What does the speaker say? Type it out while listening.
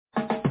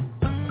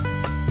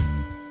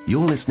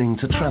You're listening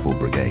to Travel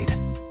Brigade,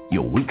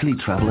 your weekly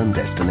travel and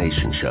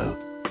destination show.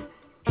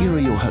 Here are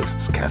your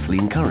hosts,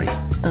 Kathleen Curry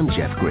and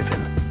Jeff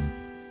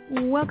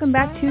Griffin. Welcome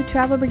back to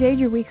Travel Brigade,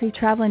 your weekly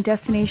travel and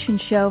destination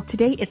show.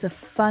 Today is a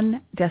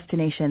fun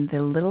destination,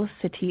 the little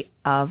city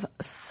of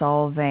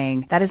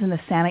Solvang. That is in the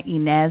Santa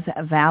Ynez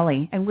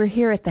Valley, and we're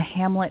here at the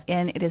Hamlet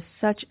Inn. It is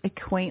such a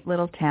quaint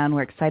little town.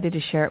 We're excited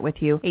to share it with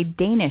you. A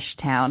Danish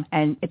town,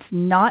 and it's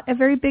not a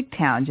very big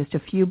town, just a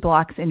few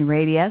blocks in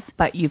radius,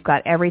 but you've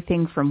got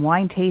everything from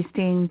wine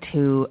tasting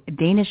to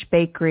Danish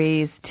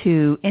bakeries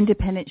to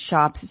independent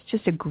shops. It's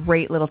just a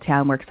great little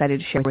town we're excited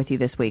to share with you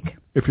this week.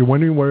 If you're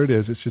wondering where it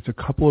is, it's just a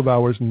couple of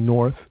hours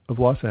north of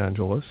Los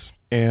Angeles.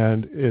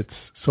 And it's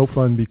so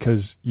fun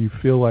because you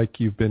feel like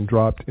you've been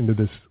dropped into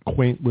this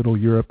quaint little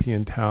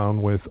European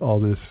town with all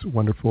this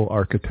wonderful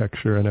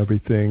architecture and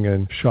everything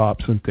and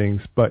shops and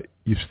things, but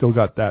you've still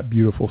got that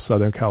beautiful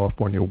Southern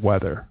California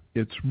weather.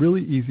 It's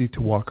really easy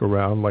to walk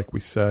around, like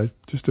we said,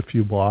 just a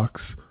few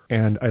blocks.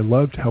 And I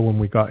loved how when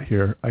we got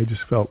here, I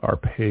just felt our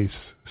pace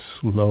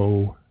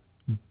slow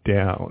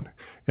down.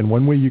 And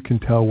one way you can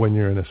tell when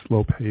you're in a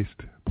slow-paced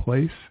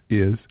place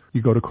is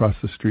you go to cross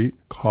the street,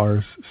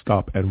 cars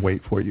stop and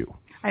wait for you.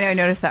 I know, I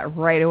noticed that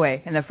right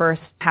away. In the first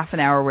half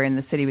an hour we're in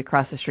the city, we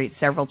crossed the street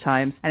several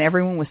times, and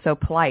everyone was so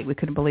polite. We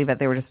couldn't believe it.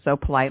 They were just so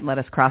polite and let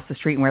us cross the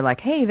street, and we're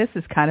like, hey, this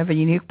is kind of a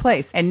unique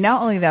place. And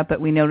not only that,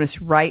 but we noticed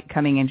right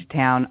coming into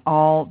town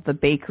all the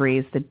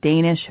bakeries, the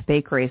Danish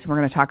bakeries. We're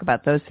going to talk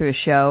about those through the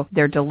show.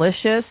 They're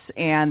delicious,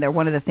 and they're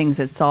one of the things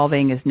that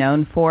Solvang is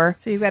known for.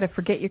 So you've got to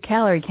forget your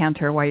calorie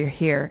counter while you're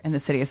here in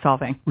the city of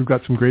Solvang. We've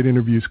got some great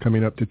interviews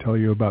coming up to tell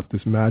you about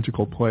this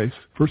magical place.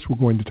 First, we're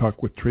going to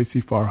talk with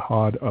Tracy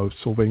Farhad of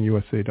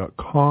SolvangUSA.com.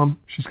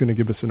 She's going to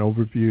give us an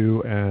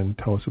overview and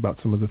tell us about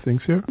some of the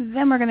things here.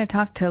 Then we're going to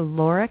talk to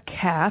Laura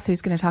Kath,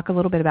 who's going to talk a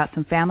little bit about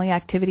some family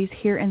activities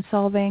here in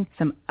Solvang,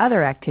 some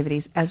other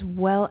activities, as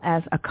well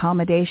as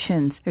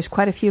accommodations. There's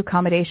quite a few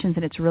accommodations,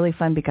 and it's really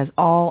fun because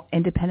all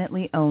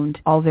independently owned,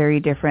 all very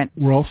different.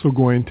 We're also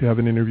going to have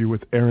an interview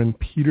with Aaron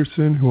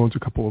Peterson, who owns a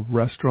couple of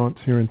restaurants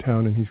here in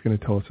town, and he's going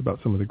to tell us about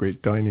some of the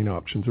great dining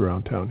options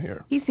around town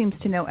here. He seems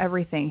to know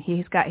everything.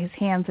 He's got his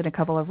hands in a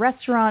couple of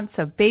restaurants,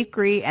 a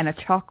bakery, and a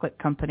chocolate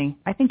company.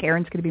 I think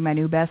Aaron's going to be my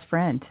new best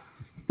friend.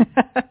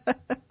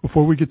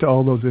 Before we get to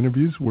all those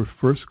interviews, we're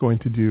first going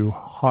to do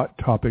hot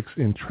topics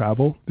in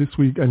travel. This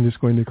week, I'm just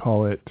going to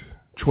call it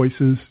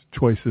Choices,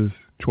 Choices,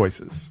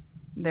 Choices.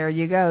 There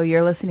you go.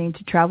 You're listening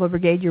to Travel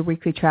Brigade, your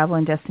weekly travel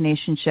and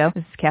destination show.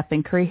 This is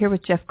Kathleen Curry here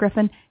with Jeff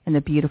Griffin in the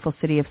beautiful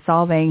city of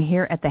Solvang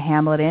here at the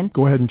Hamlet Inn.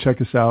 Go ahead and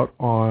check us out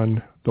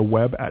on the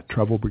web at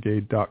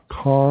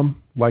travelbrigade.com.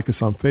 Like us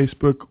on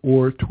Facebook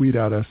or tweet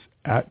at us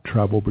at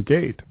Travel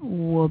Brigade.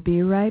 We'll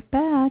be right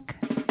back.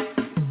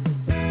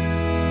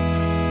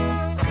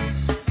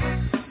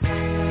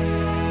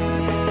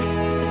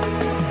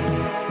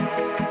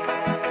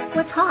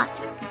 What's hot?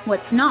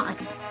 What's not?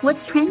 What's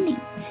trending?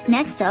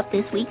 Next up,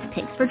 this week's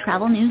picks for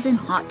travel news and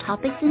hot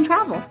topics in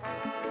travel.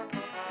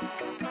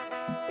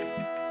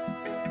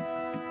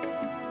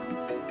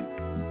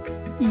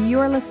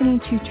 You're listening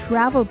to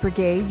Travel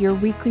Brigade, your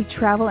weekly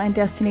travel and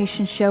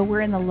destination show.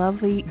 We're in the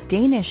lovely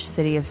Danish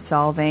city of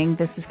Solvang.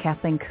 This is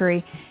Kathleen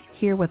Curry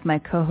here with my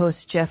co-host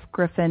Jeff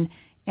Griffin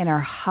in our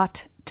Hot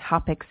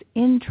Topics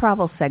in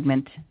Travel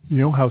segment. You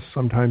know how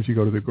sometimes you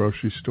go to the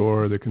grocery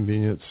store or the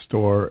convenience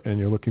store and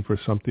you're looking for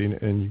something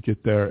and you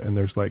get there and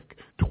there's like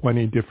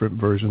 20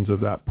 different versions of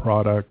that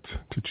product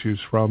to choose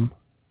from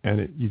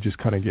and you just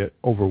kind of get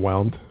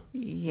overwhelmed?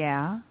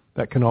 Yeah.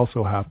 That can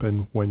also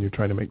happen when you're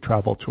trying to make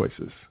travel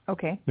choices.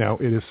 Okay. Now,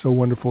 it is so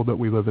wonderful that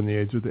we live in the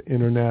age of the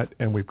internet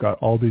and we've got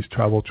all these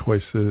travel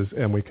choices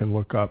and we can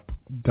look up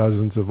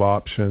dozens of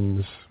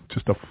options,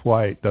 just a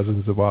flight,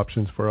 dozens of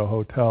options for a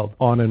hotel,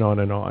 on and on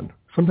and on.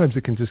 Sometimes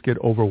it can just get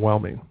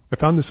overwhelming. I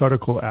found this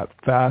article at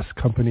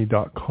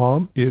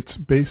fastcompany.com. It's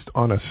based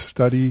on a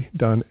study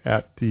done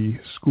at the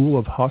School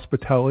of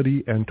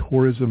Hospitality and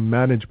Tourism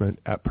Management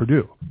at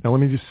Purdue. Now, let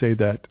me just say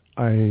that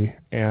I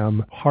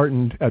am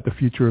heartened at the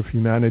future of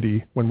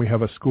humanity when we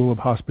have a School of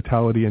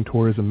Hospitality and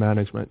Tourism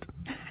Management.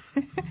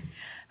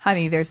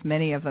 Honey, there's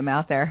many of them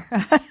out there.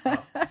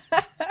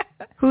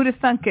 Who'd have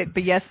thunk it,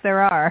 but yes, there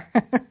are.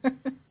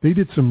 They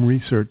did some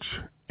research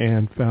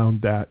and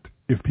found that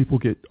if people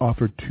get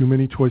offered too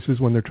many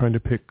choices when they're trying to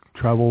pick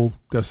travel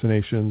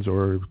destinations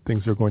or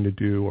things they're going to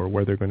do or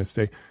where they're going to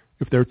stay,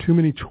 if there are too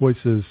many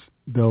choices,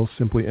 they'll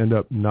simply end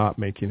up not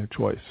making a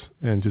choice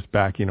and just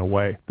backing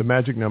away. The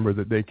magic number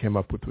that they came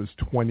up with was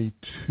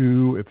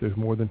 22. If there's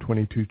more than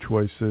 22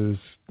 choices,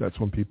 that's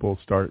when people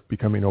start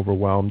becoming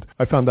overwhelmed.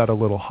 I found that a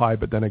little high,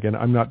 but then again,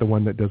 I'm not the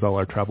one that does all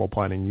our travel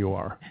planning. You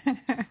are.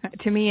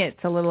 To me,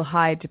 it's a little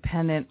high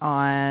dependent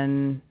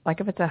on, like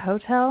if it's a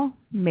hotel,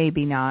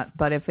 maybe not.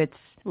 But if it's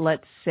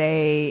let's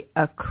say,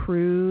 a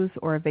cruise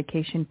or a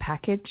vacation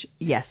package?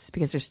 Yes,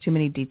 because there's too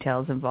many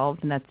details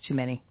involved, and that's too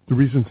many. The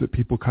reasons that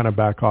people kind of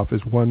back off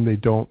is, one, they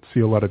don't see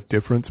a lot of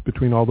difference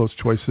between all those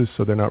choices,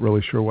 so they're not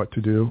really sure what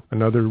to do.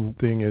 Another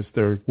thing is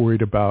they're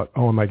worried about,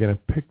 am I going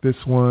to pick this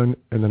one,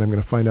 and then I'm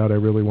going to find out I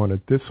really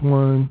wanted this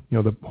one.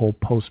 The whole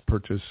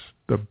post-purchase,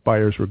 the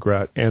buyer's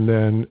regret. And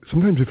then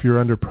sometimes if you're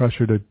under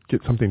pressure to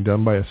get something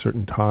done by a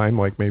certain time,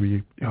 like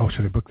maybe,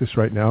 should I book this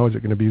right now? Is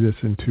it going to be this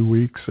in 2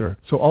 weeks?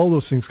 So all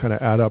those things kind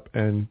of add up,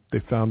 and they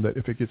found that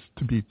if it gets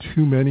to be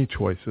too many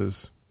choices,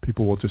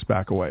 people will just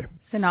back away.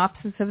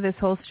 Synopsis of this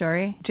whole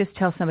story: just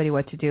tell somebody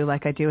what to do,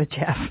 like I do with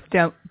Jeff.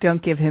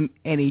 Don't give him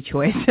any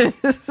choices.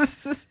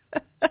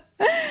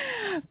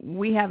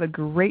 We have a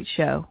great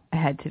show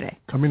ahead today.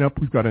 Coming up,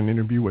 we've got an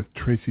interview with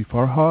Tracy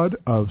Farhad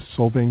of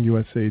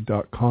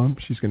SolvangUSA.com.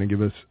 She's going to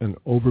give us an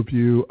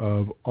overview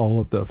of all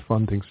of the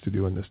fun things to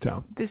do in this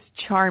town. This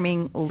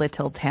charming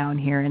little town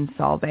here in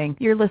Solvang.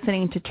 You're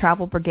listening to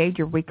Travel Brigade,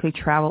 your weekly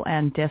travel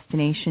and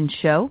destination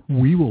show.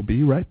 We will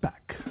be right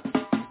back.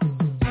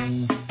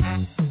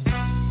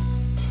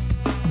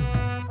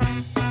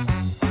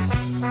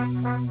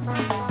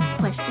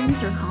 Questions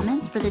or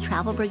comments for the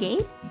Travel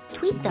Brigade?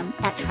 Tweet them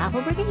at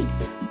Travel Brigade.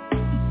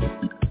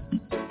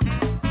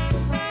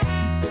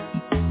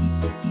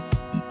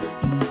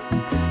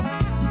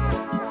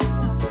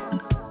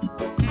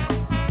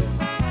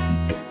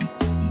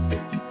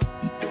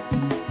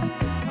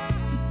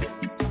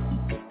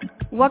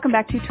 Welcome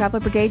back to Travel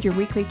Brigade, your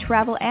weekly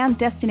travel and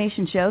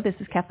destination show. This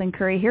is Kathleen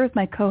Curry here with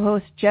my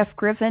co-host Jeff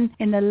Griffin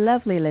in the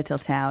lovely little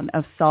town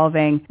of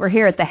Solvang. We're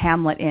here at the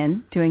Hamlet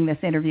Inn doing this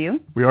interview.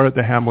 We are at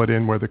the Hamlet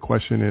Inn, where the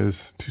question is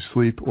to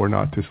sleep or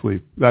not to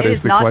sleep. That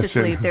is the not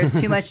question. To sleep. There's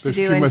too much to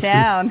do in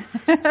town.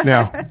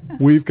 Now,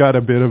 we've got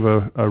a bit of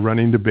a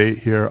running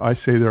debate here. I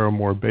say there are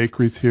more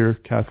bakeries here.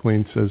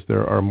 Kathleen says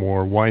there are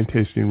more wine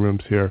tasting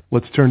rooms here.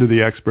 Let's turn to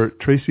the expert,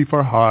 Tracy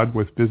Farhad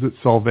with Visit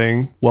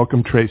Solvang.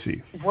 Welcome,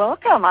 Tracy.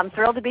 Welcome. I'm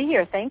thrilled to be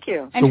here. Thank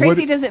you. And so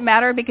Tracy, does it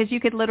matter? Because you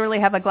could literally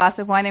have a glass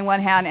of wine in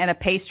one hand and a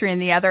pastry in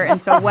the other. And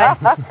so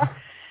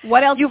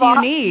what else do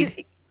you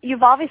need?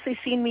 You've obviously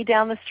seen me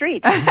down the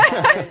street.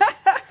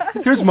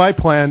 Here's my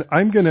plan.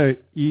 I'm going to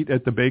eat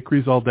at the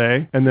bakeries all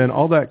day, and then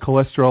all that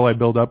cholesterol I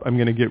build up, I'm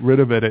going to get rid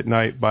of it at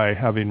night by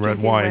having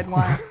red wine.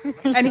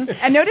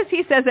 And notice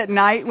he says at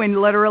night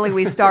when literally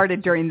we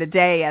started during the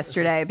day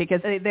yesterday,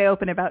 because they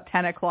open about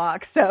 10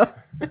 o'clock. So,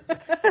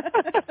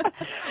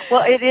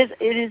 well, it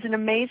is an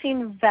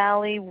amazing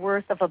valley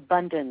worth of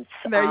abundance.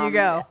 There you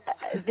go.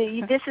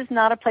 This is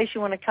not a place you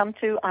want to come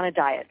to on a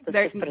diet.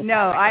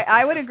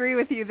 I would agree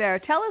with you there.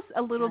 Tell us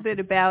a little bit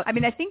about,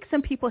 I think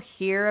some people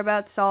hear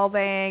about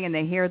Solvang and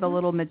they hear the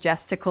little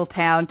majestical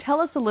town. Tell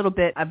us a little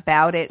bit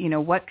about it,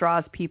 what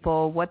draws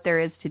people, what there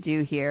is to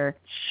do here.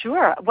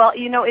 Sure. Well,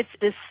 it's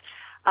this,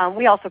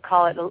 we also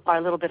call it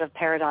our little bit of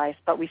paradise,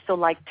 but we still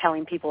like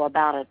telling people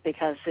about it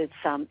because it's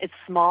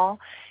small,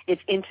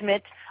 it's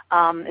intimate,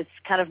 it's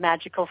kind of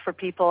magical for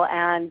people,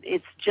 and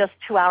it's just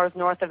 2 hours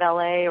north of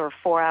LA or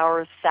 4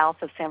 hours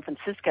south of San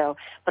Francisco,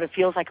 but it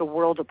feels like a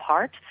world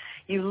apart.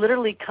 You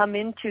literally come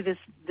into this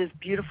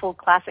beautiful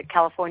classic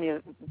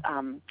California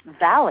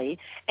valley,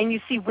 and you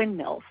see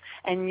windmills,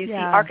 and you see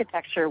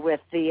architecture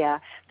with the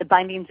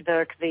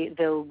Bindingenswerk,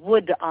 the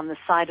wood on the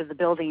side of the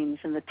buildings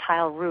and the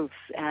tile roofs,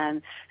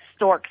 and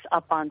storks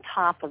up on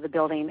top of the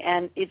building.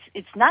 And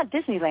it's not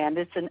Disneyland.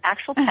 It's an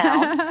actual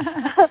town.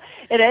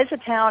 It is a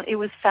town. It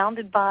was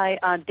founded by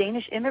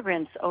Danish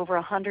immigrants over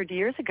 100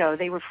 years ago.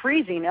 They were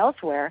freezing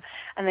elsewhere,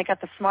 and they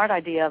got the smart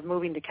idea of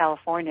moving to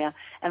California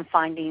and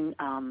finding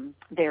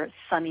their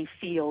sunny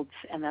fields,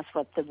 and that's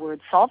what the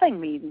word Solvang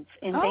means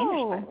in Danish.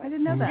 Oh, I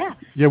didn't know that.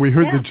 Yeah, we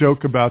heard the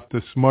joke about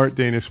the smart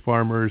Danish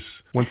farmers.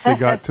 Once they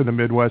got to the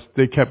Midwest,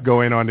 they kept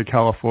going on to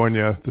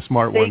California. The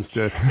smart ones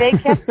did. They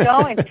kept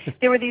going.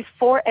 There were these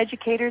 4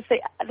 educators.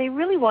 They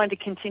really wanted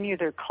to continue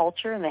their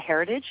culture and the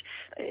heritage.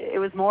 It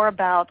was more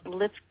about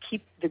let's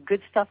keep the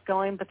good stuff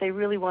going, but they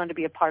really wanted to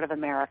be a part of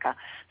America.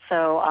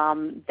 So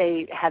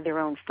they had their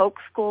own folk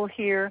school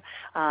here.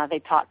 They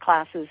taught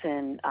classes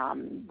in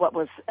what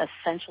was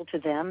essential to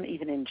them,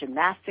 even in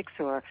gymnastics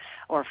or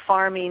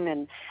farming,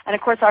 and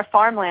of course our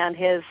farmland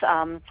has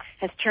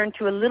turned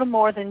to a little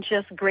more than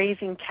just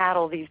grazing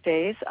cattle these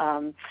days.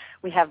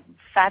 We have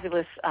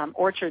fabulous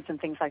orchards and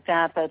things like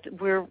that, but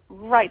we're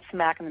right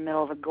smack in the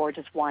middle of a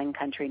gorgeous wine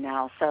country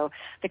now. So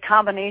the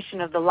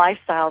combination of the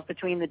lifestyles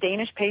between the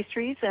Danish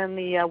pastries and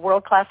the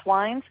world-class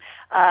wines,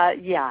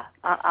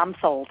 I'm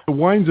sold. The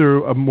wines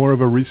are more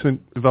of a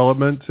recent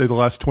development, say the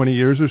last 20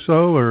 years or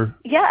so, or?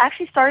 Yeah,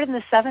 actually started in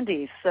the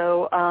 70s.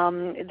 So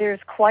there's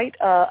quite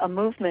a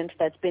movement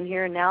that's been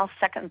here now,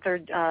 second and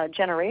third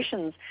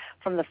generations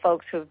from the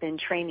folks who have been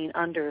training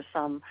under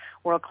some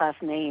world-class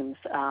names.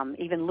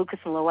 Even Lucas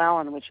and Lowell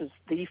Allen, which was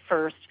the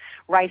first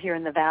right here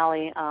in the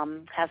valley,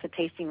 has a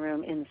tasting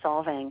room in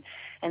Solvang.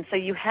 And so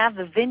you have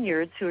the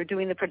vineyards who are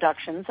doing the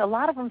productions, a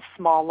lot of them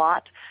small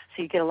lot,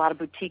 so you get a lot of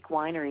boutique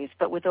wineries,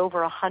 but with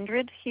over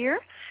 100 here,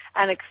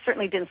 and it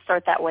certainly didn't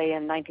start that way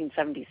in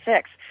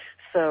 1976.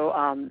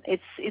 So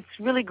it's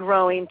really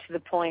growing to the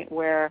point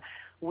where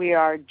we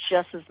are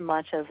just as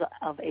much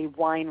of a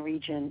wine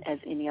region as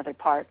any other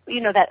part.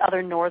 You know, that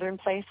other northern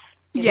place?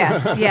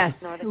 Yes, yes,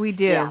 we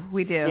do. Yeah.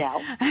 We do. Yeah.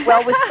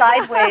 Well, with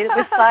Sideways,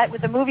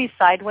 with the movie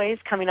Sideways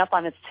coming up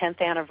on its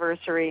 10th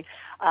anniversary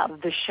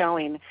of the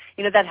showing,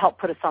 you know, that helped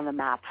put us on the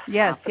map.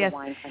 Yes, for yes. The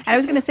wine I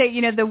was going to say,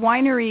 you know, the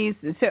wineries,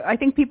 so I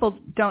think people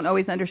don't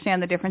always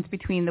understand the difference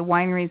between the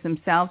wineries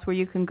themselves, where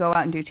you can go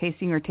out and do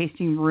tasting or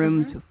tasting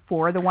rooms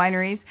for the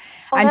wineries.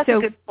 Oh, and that's so,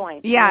 a good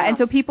point. Yeah, and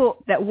so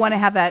people that want to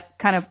have that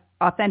kind of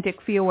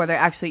authentic feel where they're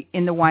actually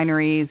in the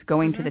wineries,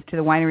 going to the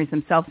wineries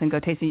themselves and go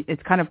tasting.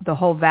 It's kind of the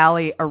whole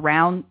valley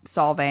around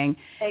Solvang.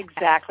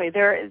 Exactly.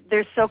 They're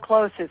so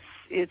close.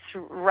 It's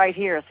right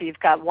here. So you've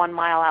got 1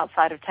 mile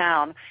outside of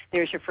town.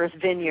 There's your first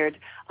vineyard.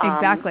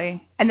 Exactly.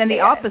 And then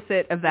the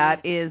opposite of that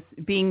is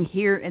being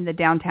here in the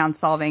downtown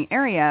Solvang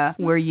area,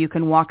 where you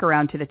can walk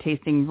around to the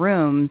tasting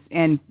rooms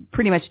and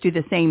pretty much do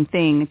the same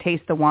thing,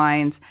 taste the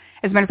wines.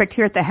 As a matter of fact,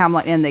 here at the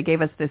Hamlet Inn, they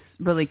gave us this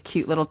really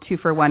cute little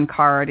 2-for-1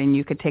 card, and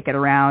you could take it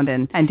around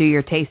and do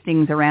your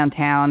tastings around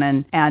town.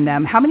 And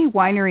how many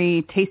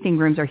winery tasting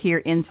rooms are here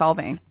in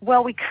Solvang?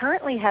 Well, we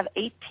currently have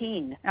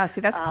 18. Oh, see,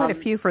 that's quite a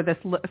few for this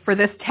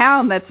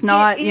town. That's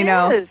not,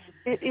 It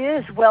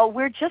is. Well,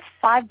 we're just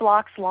 5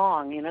 blocks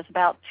long. You know, it's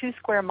about 2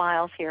 square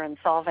miles here in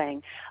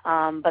Solvang.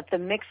 But the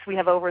mix, we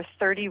have over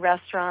 30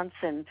 restaurants,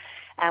 and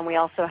we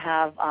also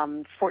have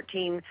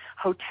 14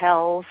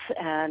 hotels,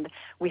 and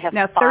we have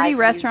now 30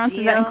 restaurants.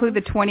 museums. Does that include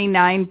the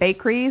 29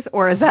 bakeries,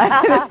 or is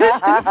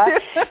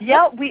that?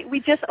 Yeah, we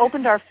just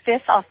opened our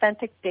 5th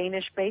authentic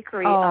Danish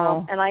bakery,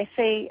 and I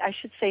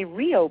should say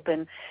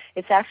reopen.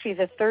 It's actually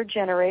the 3rd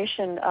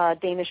generation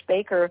Danish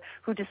baker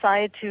who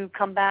decided to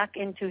come back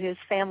into his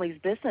family's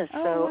business.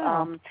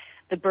 Wow.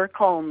 The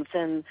Berkholms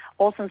and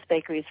Olsen's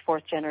Bakery is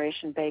 4th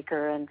generation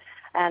baker, and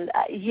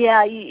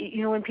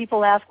you know, when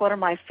people ask what are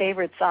my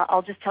favorites,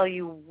 I'll just tell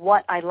you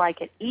what I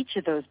like at each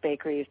of those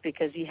bakeries,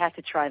 because you have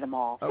to try them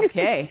all.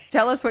 Okay.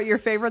 Tell us what your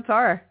favorites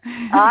are.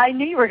 I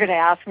knew you were going to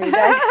ask me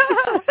that.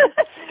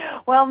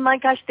 Well, my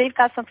gosh, they've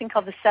got something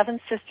called the Seven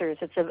Sisters.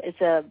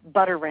 It's a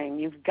butter ring.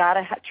 You've got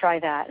to try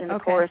that. And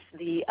of course,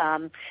 the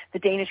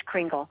Danish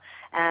Kringle.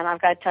 And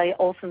I've got to tell you,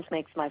 Olsen's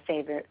makes my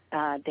favorite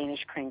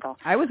Danish Kringle.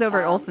 I was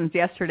over at Olsen's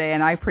yesterday,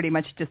 and I pretty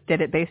much just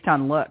did it based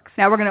on looks.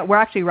 Now we're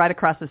actually right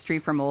across the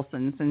street from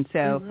Olsen's, and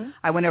so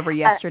I went over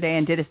yesterday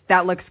and did it.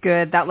 That looks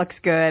good. That looks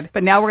good.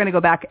 But now we're going to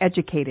go back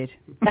educated.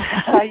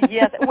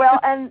 Yes. Well,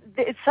 and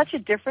it's such a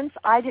difference.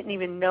 I didn't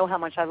even know how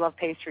much I love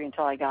pastry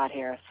until I got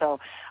here. So,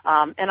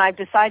 and I've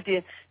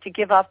decided to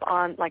give up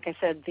on, like I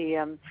said,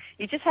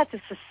 you just have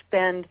to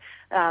suspend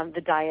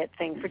the diet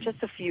thing for just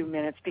a few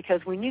minutes,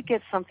 because when you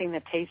get something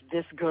that tastes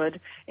this good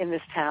in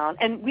this town,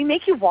 and we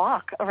make you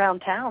walk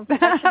around town, so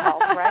that should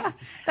help, right?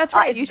 That's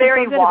right. It's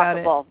very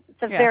walkable.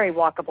 It's a very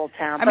walkable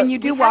town. I mean, you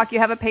do walk. You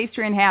have a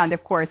pastry in hand,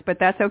 of course, but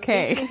that's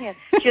okay.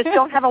 Just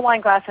don't have a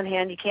wine glass in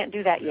hand. You can't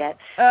do that yet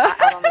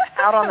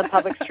out on the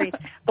public streets.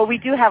 But we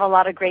do have a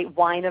lot of great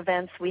wine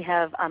events. We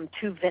have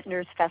 2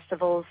 vintners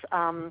festivals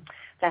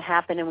that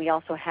happen, and we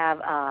also have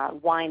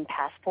wine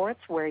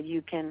passports where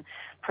you can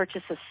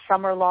purchase a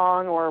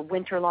summer-long or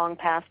winter-long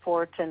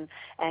passport and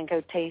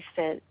go taste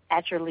it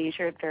at your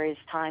leisure at various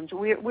times.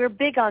 We're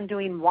big on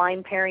doing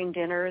wine pairing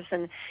dinners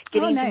and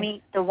getting to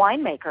meet the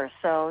winemakers.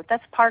 So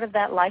that's part of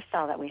that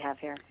lifestyle that we have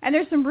here. And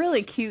there's some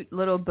really cute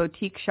little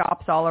boutique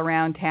shops all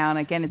around town.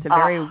 Again, it's a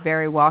very,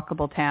 very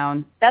walkable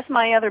town. That's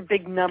my other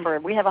big number.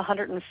 We have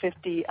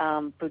 150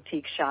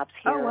 boutique shops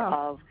here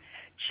of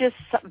just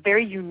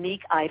very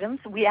unique items.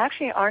 We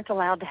actually aren't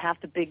allowed to have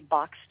the big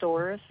box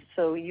stores,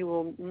 so you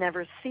will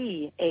never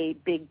see a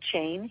big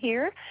chain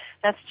here.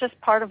 That's just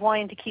part of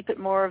wanting to keep it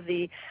more of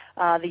the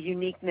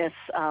uniqueness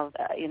of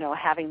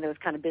having those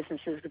kind of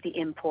businesses with the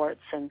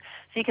imports, and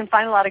so you can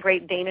find a lot of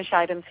great Danish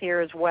items here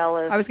as well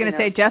as. I was going to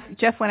say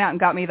Jeff went out and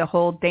got me the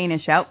whole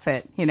Danish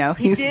outfit. You know,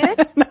 he did.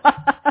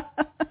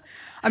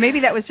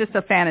 Maybe that was just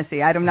a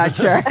fantasy. I'm not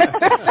sure.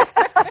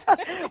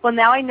 Well,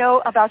 now I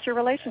know about your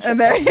relationship.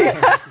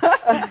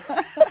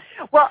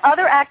 Well,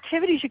 other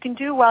activities you can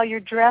do while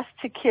you're dressed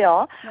to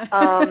kill.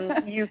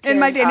 You can, in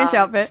my Danish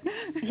outfit.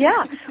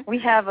 Yeah, we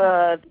have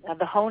the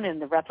Honen,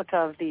 the replica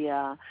of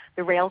the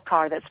rail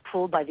car that's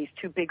pulled by these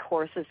 2 big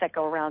horses that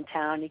go around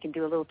town. You can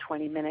do a little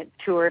 20-minute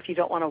tour if you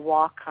don't want to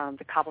walk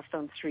the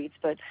cobblestone streets.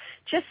 But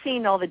just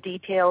seeing all the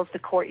details, the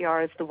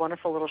courtyards, the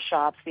wonderful little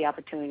shops, the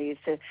opportunities,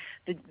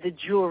 the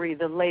jewelry,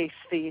 the lace,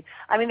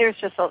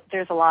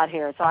 there's a lot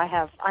here. So I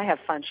have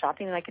fun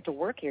shopping, and I get to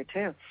work here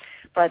too.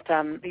 But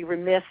be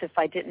remiss if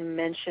I didn't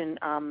mention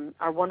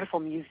our wonderful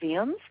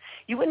museums.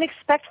 You wouldn't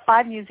expect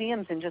 5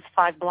 museums in just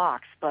 5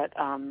 blocks, but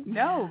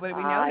no, No, but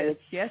we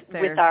noticed. Yes,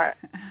 there. With our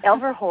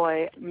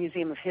Elverhoy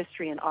Museum of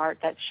History and Art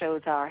that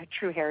shows our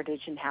true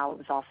heritage and how it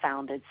was all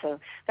founded. So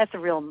that's a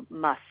real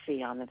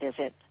must-see on the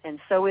visit. And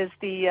so is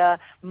the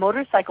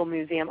Motorcycle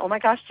Museum. Oh, my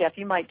gosh, Jeff,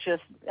 you might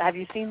just – have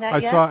you seen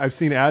that yet? I've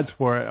seen ads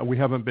for it. We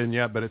haven't been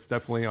yet, but it's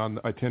definitely on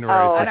the itinerary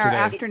for on today. our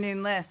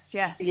afternoon list,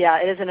 yes.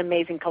 Yeah, it is an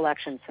amazing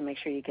collection, so make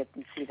sure you get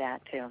and see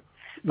that, too.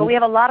 But we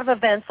have a lot of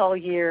events all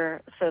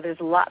year, so there's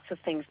lots of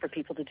things for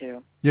people to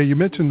do. Yeah, you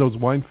mentioned those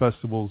wine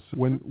festivals.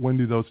 When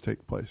do those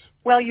take place?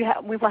 Well,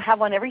 we will have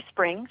one every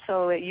spring,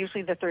 so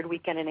usually the third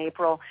weekend in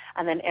April,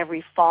 and then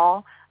every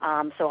fall.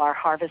 So our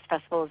Harvest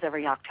Festival is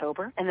every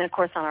October. And then, of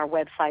course, on our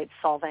website,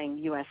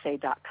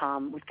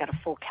 solvangusa.com, we've got a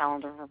full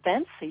calendar of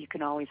events, so you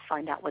can always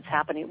find out what's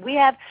happening. We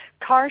have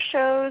car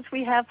shows.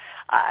 We have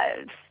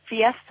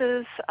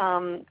fiestas.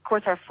 Of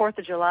course, our 4th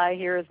of July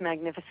here is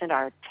magnificent.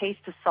 Our Taste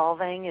of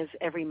Solvang is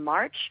every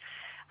March,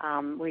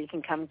 where you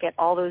can come get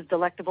all those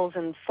delectables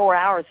in 4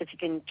 hours if you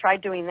can try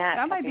doing that.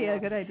 That might be a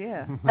good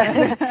idea.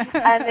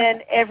 And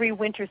then every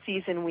winter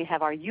season we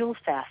have our Yule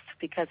Fest,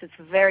 because it's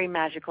very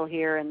magical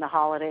here in the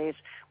holidays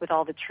with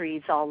all the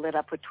trees all lit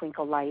up with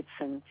twinkle lights,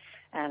 and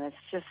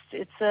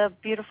it's a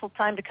beautiful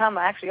time to come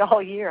actually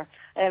all year.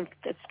 And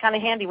it's kind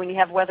of handy when you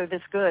have weather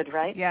this good,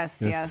 right? Yes.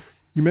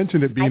 You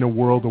mentioned it being a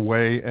world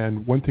away,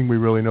 and one thing we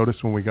really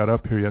noticed when we got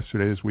up here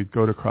yesterday is we'd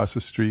go to cross the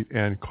street,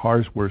 and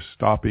cars were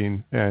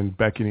stopping and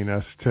beckoning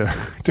us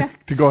to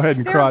go ahead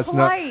and cross.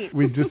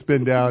 We'd just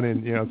been down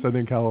in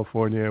Southern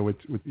California, which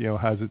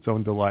has its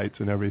own delights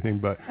and everything,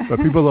 but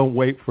people don't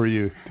wait for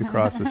you to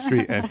cross the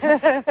street,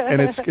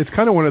 and it's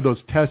kind of one of those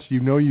tests.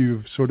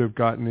 You've sort of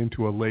gotten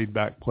into a laid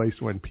back place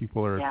when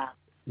people are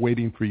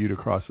waiting for you to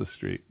cross the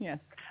street. Yes,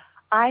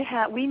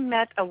 we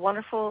met a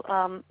wonderful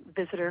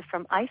visitor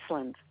from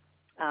Iceland.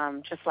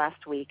 Just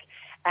last week,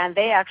 and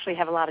they actually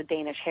have a lot of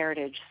Danish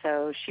heritage,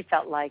 so she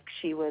felt like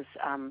she was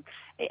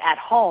at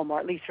home, or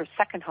at least her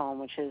second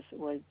home,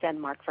 was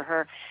Denmark for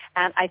her.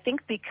 And I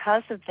think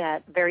because of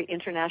that very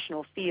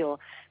international feel,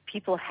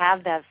 people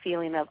have that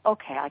feeling of,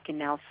 okay, I can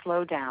now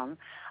slow down.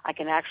 I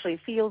can actually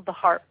feel the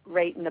heart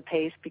rate and the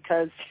pace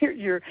because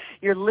you're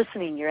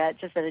listening. You're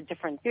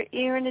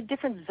you're in a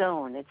different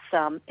zone.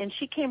 It's and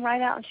she came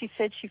right out and she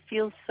said she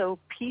feels so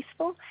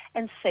peaceful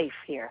and safe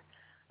here.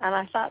 And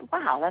I thought,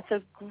 wow, that's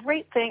a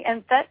great thing.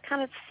 And that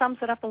kind of sums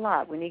it up a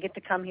lot when you get to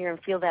come here and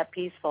feel that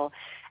peaceful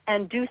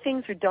and do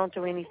things or don't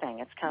do anything.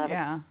 It's kind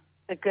of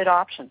a good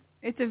option.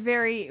 It's a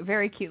very,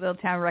 very cute little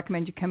town. I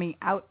recommend you coming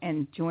out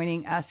and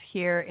joining us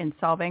here in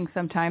Solvang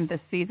sometime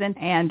this season.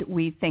 And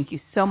we thank you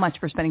so much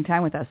for spending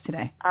time with us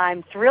today.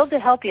 I'm thrilled to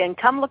help you. And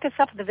come look us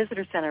up at the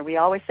Visitor Center. We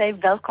always say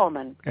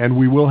Velkommen. And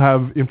we will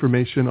have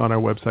information on our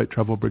website,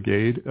 Travel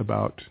Brigade,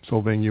 about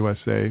Solvang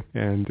USA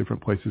and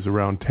different places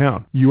around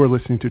town. You are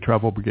listening to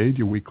Travel Brigade,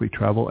 your weekly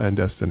travel and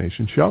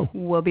destination show.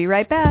 We'll be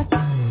right back.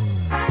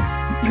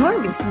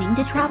 You're listening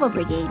to Travel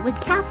Brigade with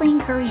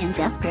Kathleen Curry and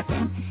Jeff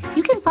Griffin.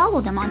 You can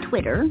follow them on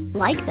Twitter,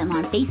 like them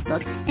on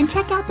Facebook, and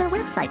check out their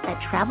website at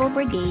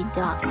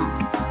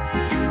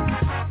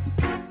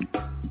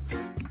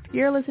travelbrigade.com.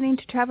 You're listening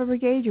to Travel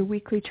Brigade, your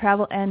weekly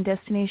travel and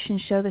destination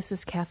show. This is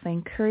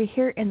Kathleen Curry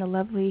here in the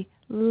lovely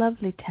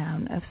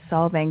town of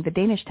Solvang, the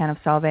Danish town of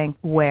Solvang,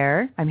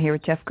 where I'm here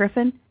with Jeff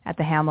Griffin at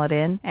the Hamlet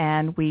Inn,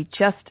 and we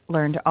just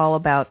learned all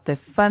about the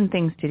fun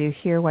things to do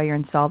here while you're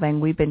in Solvang.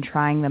 We've been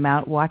trying them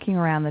out, walking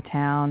around the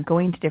town,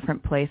 going to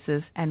different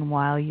places, and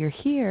while you're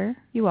here,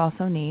 you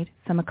also need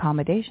some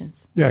accommodations.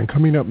 Yeah, and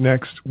coming up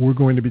next, we're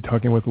going to be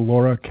talking with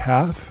Laura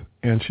Kath,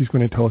 and she's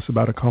going to tell us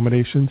about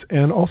accommodations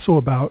and also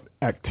about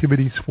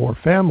activities for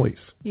families.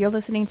 You're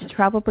listening to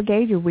Travel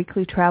Brigade, your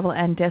weekly travel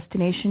and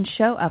destination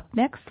show. Up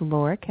next,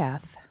 Laura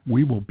Kath.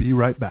 We will be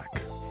right back.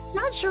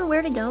 Not sure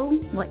where to go,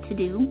 what to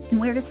do, and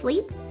where to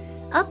sleep?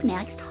 Up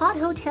next, hot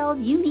hotels,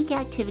 unique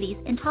activities,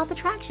 and top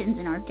attractions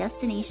in our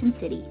destination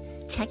city.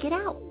 Check it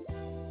out.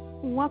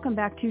 Welcome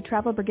back to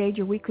Travel Brigade,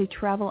 your weekly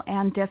travel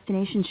and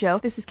destination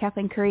show. This is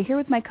Kathleen Curry here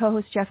with my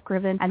co-host Jeff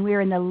Griffin, and we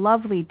are in the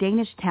lovely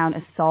Danish town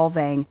of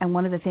Solvang. And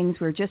one of the things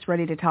we're just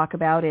ready to talk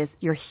about is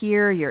you're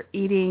here, you're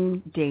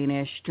eating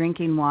Danish,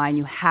 drinking wine.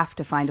 You have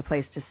to find a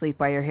place to sleep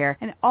while you're here.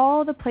 And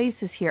all the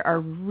places here are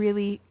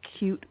really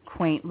cute,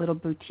 quaint little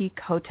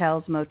boutique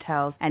hotels,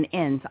 motels, and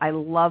inns. I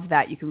love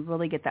that. You can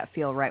really get that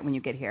feel right when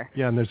you get here.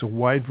 Yeah, and there's a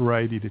wide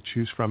variety to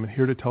choose from. And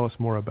here to tell us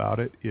more about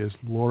it is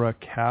Laura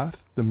Kath,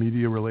 the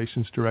Media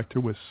Relations Director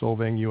with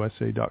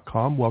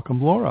SolvangUSA.com.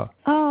 Welcome, Laura.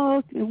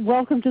 Oh,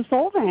 welcome to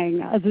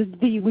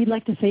Solvang. We'd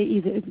like to say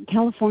either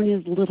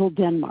California's Little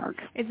Denmark.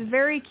 It's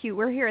very cute.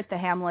 We're here at the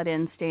Hamlet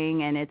Inn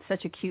staying, and it's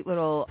such a cute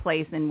little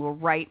place, and we're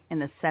right in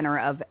the center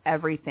of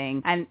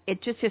everything. And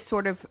it just is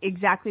sort of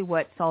exactly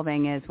what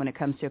Solvang is when it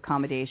comes to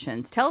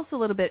accommodations. Tell us a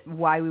little bit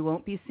why we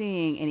won't be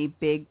seeing any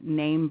big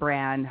name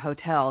brand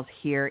hotels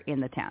here in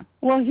the town.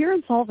 Well, here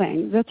in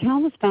Solvang, the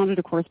town was founded,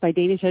 of course, by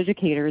Danish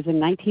educators in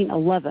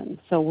 1911.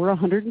 So we're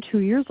 102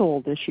 years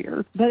old this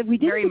year. But we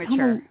didn't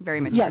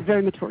very mature. Yeah,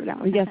 very mature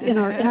now. Yes, in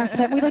our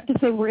we like to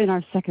say we're in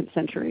our second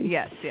century.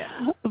 Yes.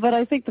 But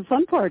I think the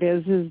fun part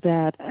is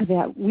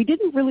that we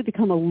didn't really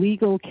become a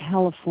legal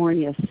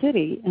California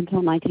city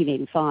until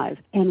 1985.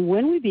 And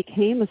when we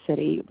became a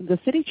city, the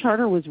city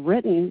charter was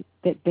written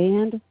that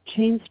banned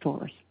chain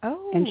stores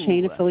and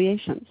chain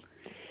affiliations.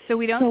 So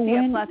we don't see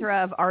a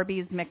plethora of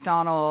Arby's,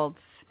 McDonald's.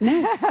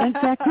 No. In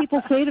fact,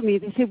 people say to me,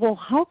 they say, well,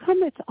 how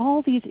come it's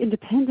all these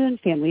independent,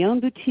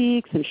 family-owned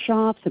boutiques and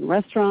shops and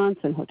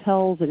restaurants and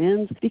hotels and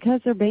inns? Because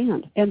they're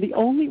banned. And the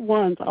only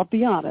ones, I'll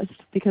be honest,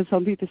 because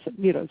some people,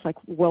 it's like,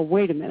 well,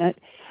 wait a minute.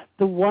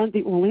 They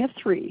only have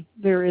three.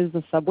 There is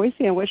a Subway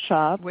sandwich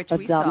shop, which a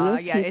we Domino's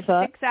saw. Yeah,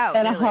 Pizza, it sticks out,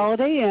 and really. a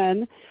Holiday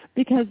Inn,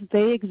 because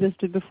they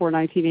existed before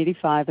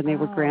 1985 and they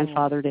were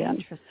grandfathered in.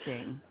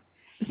 Interesting.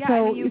 Yeah,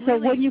 so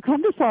when you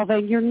come to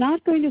Solvang, you're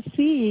not going to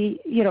see,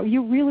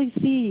 you really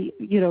see,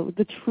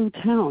 the true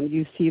town.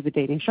 You see the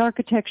Danish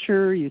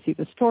architecture, you see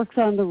the storks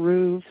on the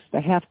roofs, the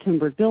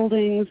half-timbered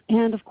buildings,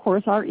 and, of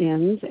course, our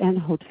inns and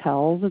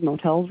hotels and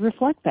motels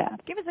reflect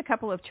that. Give us a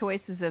couple of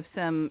choices of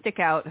some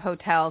stick-out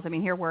hotels. I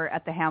mean, here we're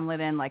at the Hamlet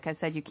Inn. Like I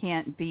said, you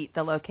can't beat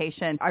the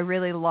location. I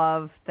really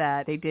love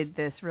that they did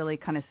this really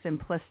kind of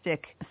simplistic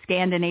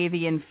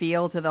Scandinavian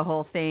feel to the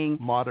whole thing.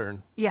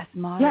 Modern. Yes,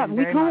 modern.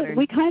 Yeah,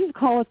 we kind of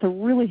call it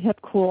the really hip,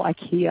 cool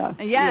IKEA.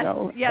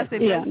 Yes, it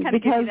does kind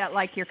of give you that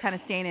like you're kind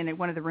of staying in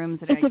one of the rooms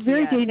at IKEA.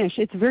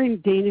 It's very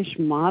Danish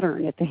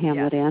modern at the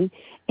Hamlet Inn.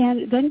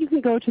 And then you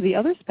can go to the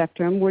other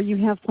spectrum where you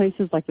have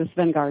places like the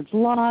Svendgaard's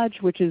Lodge,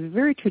 which is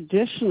very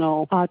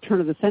traditional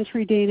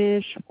turn-of-the-century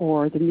Danish,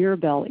 or the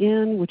Mirabelle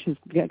Inn, which has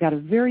got a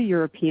very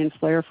European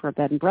flair for a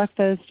bed and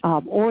breakfast,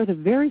 or the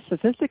very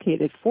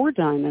sophisticated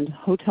four-diamond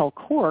Hotel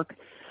Cork,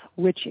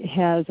 which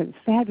has a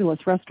fabulous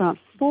restaurant,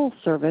 full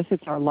service.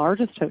 It's our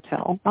largest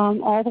hotel.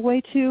 All the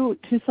way to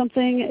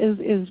something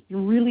is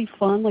really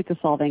fun, like the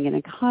Solvang Inn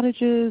and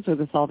Cottages or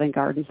the Solvang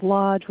Gardens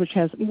Lodge, which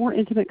has more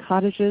intimate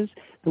cottages.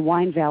 The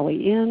Wine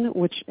Valley Inn,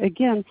 which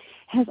they're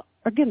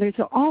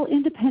all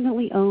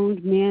independently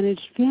owned,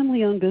 managed,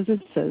 family-owned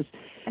businesses.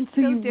 And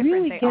so you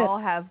different. Really all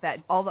have that.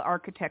 All the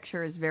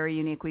architecture is very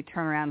unique. We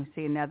turn around and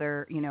see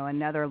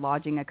another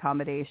lodging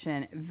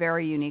accommodation.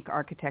 Very unique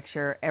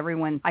architecture.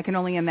 Everyone, I can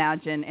only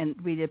imagine, and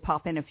we did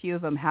pop in a few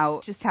of them,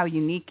 how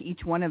unique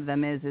each one of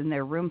them is in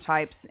their room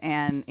types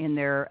and in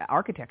their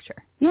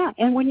architecture. Yeah,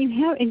 and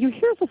you're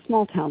here as a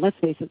small town. Let's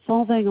face it,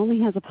 Solvang only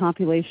has a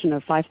population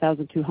of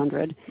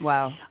 5,200.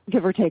 Wow.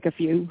 Give or take a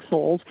few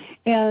souls.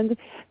 And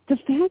the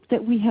fact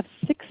that we have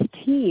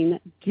 16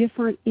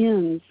 different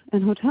inns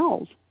and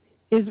hotels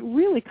is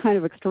really kind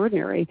of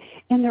extraordinary.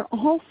 And they're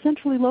all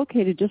centrally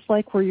located, just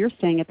like where you're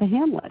staying at the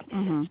Hamlet.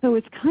 Mm-hmm. So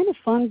it's kind of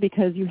fun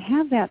because you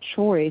have that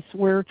choice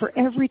where for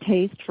every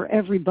taste, for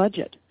every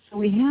budget. So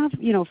we have,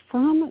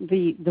 from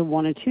the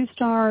 1 and 2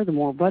 star, the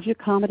more budget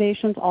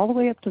accommodations, all the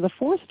way up to the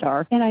 4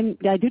 star. And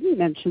I didn't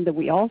mention that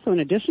we also, in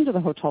addition to the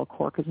Hotel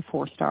Cork as a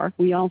 4 star,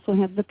 we also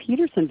have the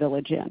Peterson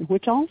Village Inn,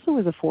 which also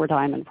is a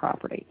 4-diamond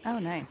property. Oh,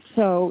 nice.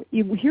 So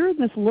here in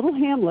this little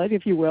hamlet,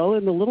 if you will,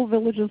 in the little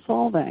village of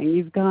Solvang,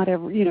 you've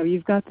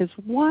got this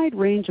wide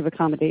range of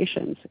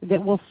accommodations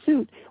that will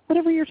suit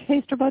whatever your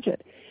taste or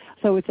budget.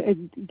 So it's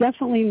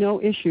definitely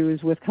no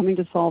issues with coming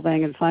to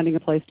Solvang and finding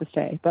a place to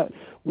stay. But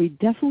we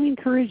definitely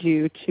encourage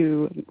you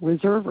to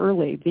reserve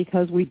early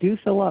because we do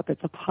fill up.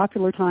 It's a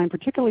popular time,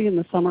 particularly in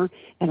the summer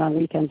and on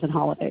weekends and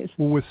holidays.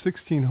 Well, with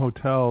 16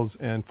 hotels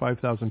and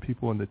 5,000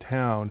 people in the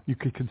town, you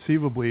could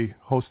conceivably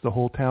host the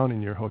whole town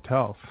in your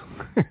hotels.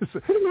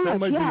 That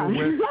might be a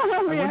win.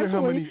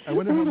 I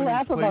wonder how many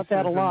laugh about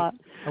that a lot.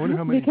 I wonder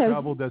how many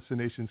travel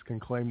destinations can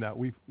claim that.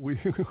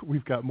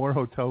 We've got more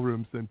hotel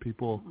rooms than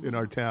people in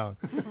our town.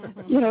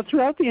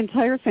 Throughout the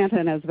entire Santa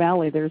Ynez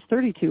Valley, there's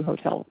 32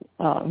 hotels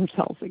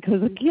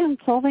because, again,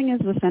 Solvang is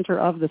the center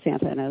of the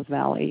Santa Ynez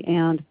Valley.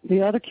 And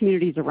the other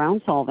communities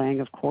around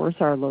Solvang, of course,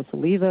 are Los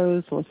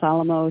Olivos, Los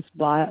Alamos,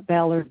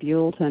 Ballard,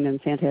 Buellton, and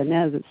Santa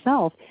Ynez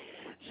itself.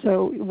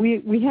 So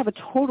we have a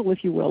total,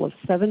 if you will, of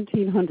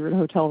 1,700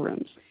 hotel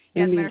rooms.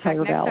 As in a the matter of fact,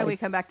 entire next valley. time we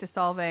come back to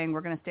Solvang, we're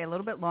going to stay a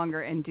little bit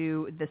longer and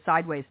do the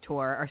sideways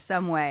tour or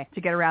some way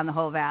to get around the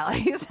whole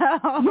valley.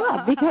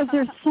 Yeah, because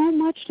there's so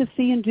much to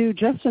see and do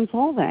just in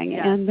Solvang.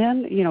 Yeah. And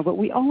then, but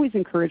we always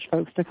encourage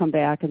folks to come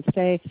back and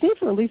stay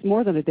for at least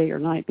more than a day or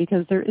night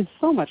because there is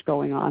so much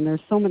going on.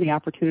 There's so many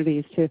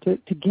opportunities to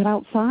get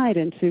outside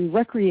and to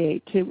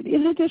recreate,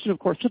 in addition, of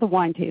course, to the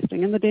wine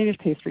tasting and the Danish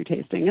pastry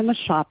tasting and the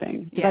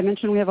shopping. Did I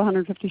mention we have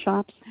 150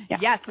 shops? Yeah.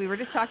 Yes, we were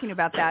just talking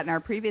about that in our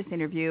previous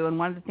interview, and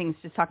one of the things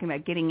just talking talking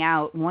about getting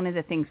out, one of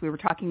the things we were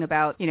talking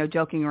about,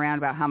 joking around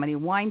about how many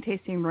wine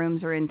tasting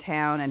rooms are in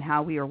town and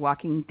how we are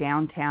walking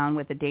downtown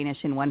with a Danish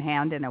in one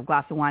hand and a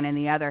glass of wine in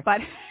the other. But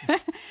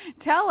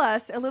tell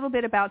us a little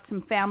bit about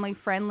some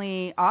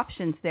family-friendly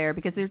options there,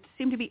 because there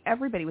seem to be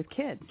everybody with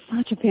kids.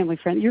 Such a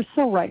family-friendly. You're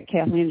so right,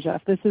 Kathleen and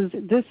Jeff. This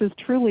is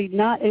truly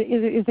not, it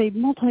is a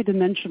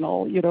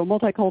multidimensional,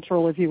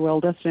 multicultural, if you will,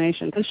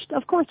 destination. Because,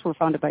 of course, we're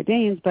founded by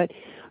Danes, but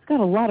we've got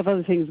a lot of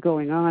other things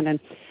going on. And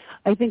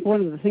I think one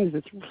of the things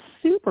that's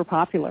super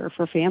popular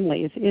for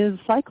families is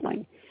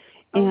cycling.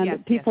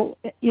 And people,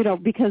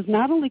 because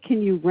not only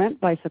can you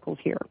rent bicycles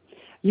here,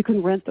 you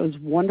can rent those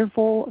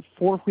wonderful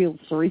four-wheeled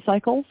Surrey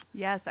cycles.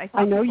 Yes,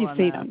 I know you've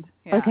seen them.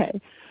 Yeah.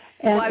 Okay.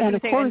 And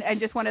of course, and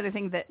just one other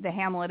thing, that the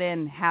Hamlet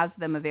Inn has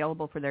them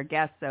available for their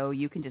guests, so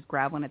you can just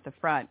grab one at the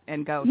front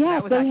and go.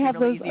 Yes, they have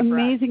really those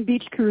amazing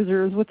beach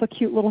cruisers with the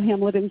cute little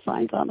Hamlet Inn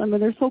signs on them,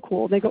 and they're so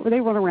cool. They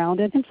run around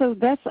it, and so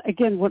that's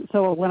again.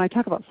 So when I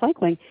talk about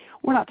cycling,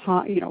 we're not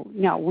talking.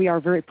 Now we are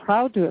very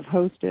proud to have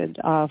hosted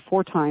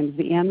 4 times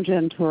the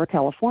Amgen Tour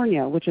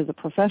California, which is a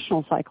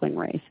professional cycling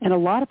race, and a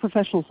lot of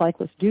professional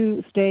cyclists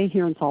do stay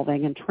here in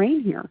Solvang and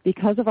train here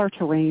because of our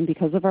terrain,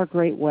 because of our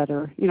great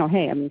weather.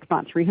 Hey, I mean, come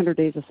on, 300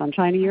 days of sunshine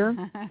a year,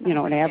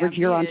 an average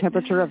year on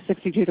temperature of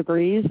 62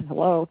 degrees.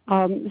 Hello.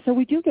 So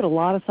we do get a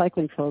lot of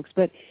cycling folks,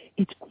 but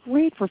it's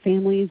great for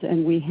families,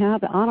 and we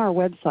have on our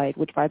website,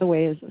 which, by the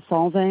way, is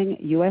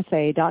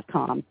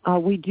solvangusa.com,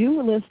 we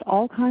do list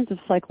all kinds of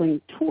cycling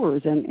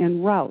tours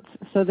and routes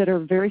so that are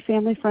very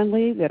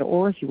family-friendly,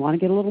 or if you want to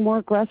get a little more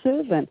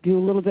aggressive and do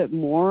a little bit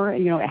more,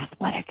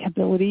 athletic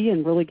ability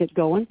and really get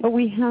going. But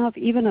we have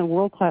even a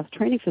world-class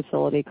training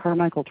facility.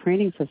 Carmichael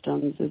Training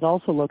Systems is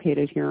also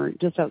located here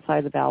just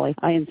outside the valley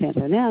in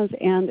Santa Ynez,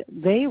 and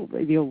they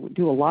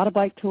do a lot of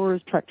bike tours.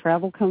 Trek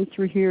Travel comes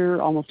through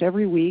here almost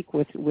every week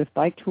with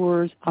bike tours.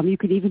 You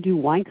can even do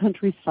wine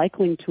country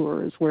cycling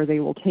tours where they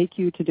will take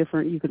you to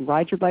you can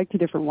ride your bike to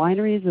different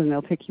wineries and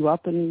they'll pick you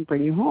up and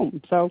bring you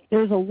home. So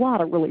there's a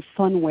lot of really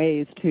fun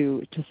ways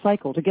to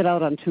cycle, to get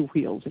out on 2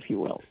 wheels, if you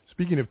will.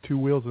 Speaking of 2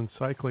 wheels and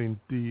cycling,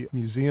 the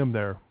museum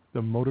there,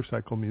 the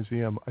motorcycle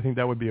museum, I think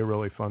that would be a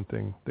really fun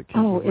thing that kids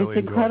would really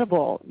it's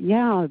incredible. Enjoy.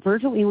 Yeah,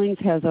 Virgil Elings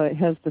has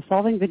the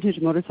Solvang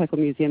Vintage Motorcycle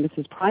Museum. It's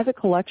his private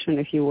collection,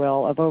 if you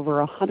will, of over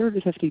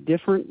 150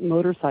 different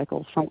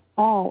motorcycles from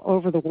all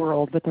over the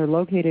world, but they're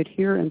located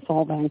here in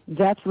Solvang.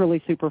 That's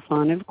really super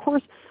fun. And, of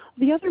course,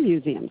 the other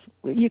museums,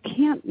 you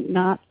can't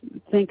not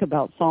think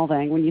about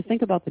Solvang. When you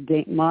think about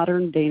the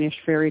modern Danish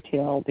fairy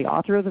tale, the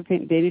author of the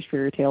Danish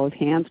fairy tale is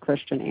Hans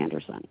Christian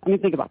Andersen. I mean,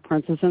 think about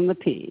Princess and the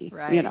Pea,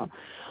 right.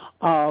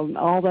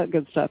 All that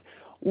good stuff.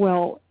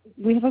 Well,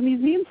 we have a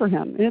museum for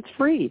him, and it's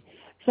free.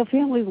 So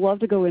families love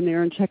to go in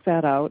there and check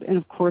that out. And,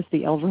 of course,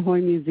 the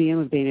Elverhøy Museum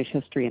of Danish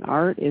History and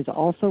Art is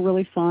also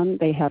really fun.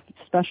 They have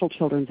special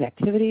children's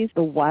activities.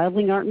 The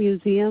Wildling Art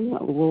Museum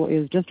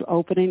is just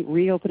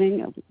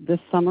reopening this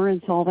summer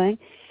in Solvang.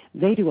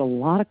 They do a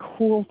lot of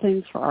cool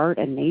things for art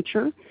and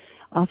nature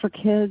for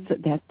kids.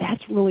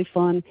 That's really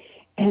fun.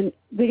 And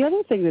the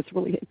other thing that's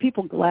really,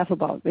 people laugh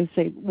about, they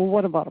say, well,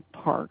 what about a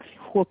park?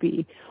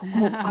 Whoopee.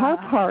 Well, our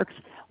parks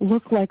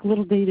look like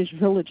little Danish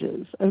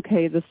villages.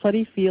 Okay, the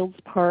Suddy Fields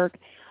Park.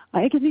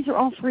 Again, these are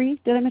all free.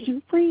 Did I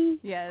mention free?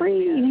 Yes,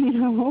 free.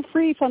 Yes.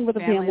 Free fun with the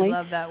family.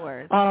 Love that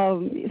word.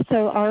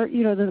 So our,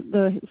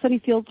 the Suddy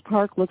Fields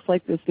Park looks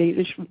like this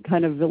Danish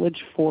kind of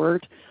village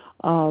fort.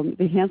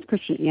 The Hans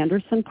Christian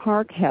Andersen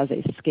Park has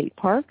a skate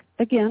park.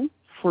 Again,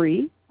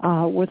 free.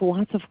 With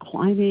lots of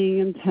climbing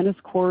and tennis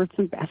courts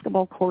and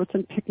basketball courts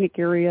and picnic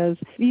areas.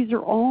 These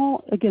are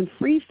all, again,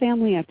 free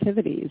family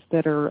activities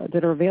that are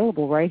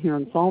available right here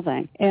in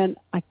Solvang. And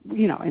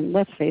and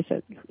let's face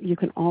it, you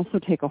can also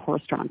take a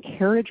horse-drawn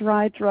carriage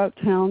ride throughout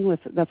town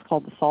that's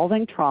called the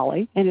Solvang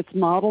Trolley, and it's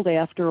modeled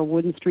after a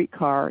wooden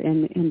streetcar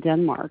in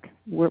Denmark,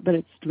 but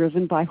it's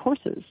driven by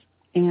horses.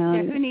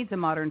 And who needs a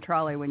modern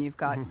trolley when you've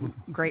got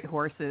great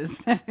horses?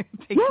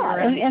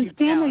 and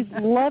families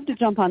love to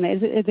jump on that.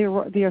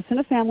 The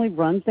Arsena family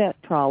runs that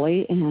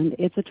trolley, and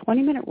it's a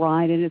 20-minute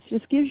ride, and it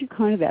just gives you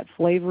kind of that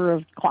flavor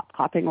of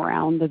hopping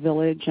around the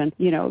village. And,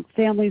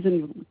 families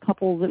and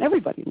couples, and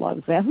everybody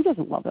loves that. Who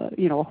doesn't love a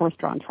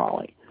horse-drawn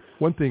trolley?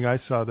 One thing I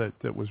saw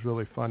that was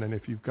really fun, and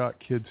if you've got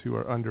kids who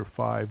are under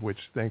 5, which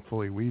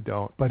thankfully we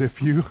don't, but if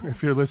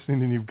you're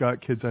listening and you've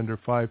got kids under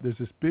 5, there's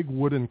this big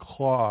wooden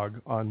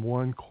clog on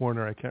one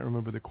corner. I can't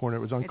remember the corner.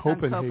 It was on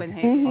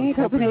Copenhagen.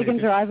 Copenhagen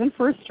Drive and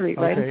First Street,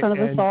 right in front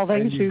of the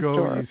Solvang shoe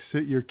store. You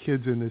sit your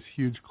kids in this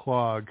huge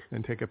clog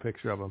and take a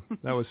picture of them.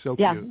 That was so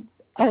yeah. cute.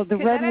 Oh, the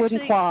red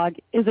wooden clog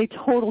is a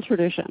total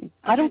tradition.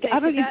 In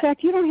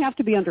fact, you don't have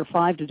to be under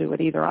 5 to do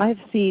it either. I've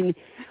seen,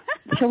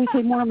 shall we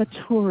say, more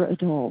mature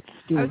adults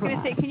do I was going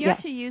to say, can you yeah.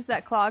 actually use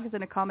that clog as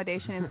an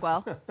accommodation as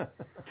well?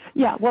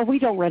 Yeah, well, we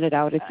don't rent it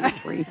out. It's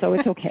free, so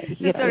it's okay.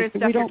 We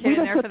don't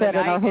put that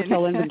in our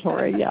hotel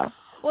inventory, yeah.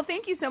 Well,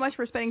 thank you so much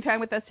for spending time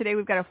with us today.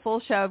 We've got a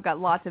full show. We've got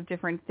lots of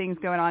different things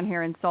going on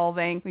here in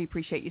Solvang. We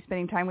appreciate you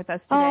spending time with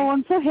us today. Oh,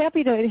 I'm so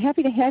happy to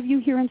have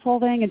you here in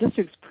Solvang, and just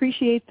to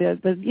appreciate the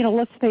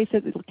let's face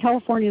it,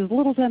 California's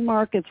little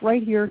Denmark. It's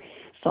right here.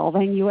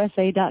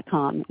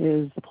 SolvangUSA.com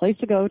is the place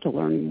to go to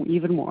learn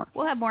even more.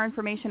 We'll have more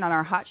information on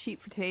our hot sheet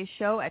for today's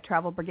show at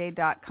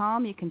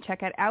TravelBrigade.com. You can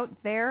check it out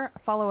there.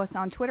 Follow us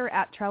on Twitter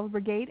at Travel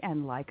Brigade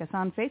and like us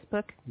on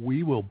Facebook.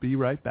 We will be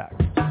right back.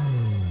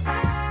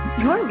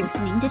 You're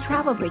listening to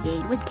Travel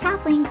Brigade with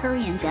Kathleen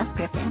Curry and Jeff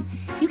Griffin.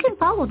 You can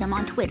follow them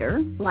on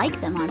Twitter,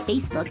 like them on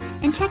Facebook,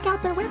 and check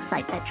out their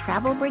website at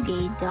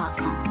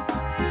TravelBrigade.com.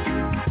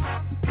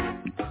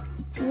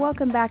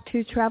 Welcome back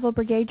to Travel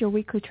Brigade, your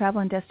weekly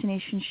travel and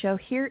destination show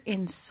here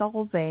in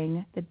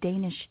Solvang, the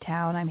Danish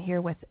town. I'm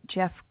here with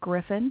Jeff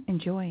Griffin,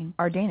 enjoying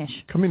our Danish.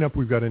 Coming up,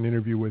 we've got an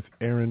interview with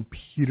Aaron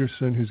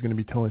Peterson, who's going to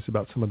be telling us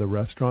about some of the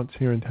restaurants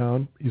here in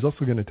town. He's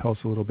also going to tell us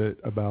a little bit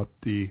about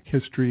the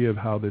history of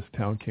how this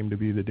town came to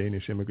be, the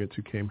Danish immigrants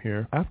who came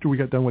here. After we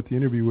got done with the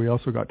interview, we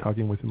also got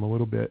talking with him a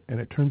little bit, and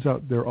it turns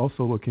out they're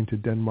also looking to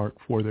Denmark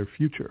for their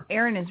future.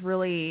 Aaron is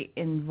really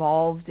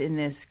involved in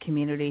this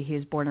community. He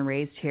was born and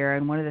raised here,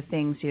 and one of the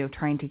things,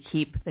 trying to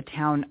keep the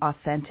town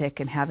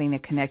authentic and having a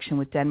connection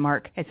with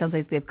Denmark. It sounds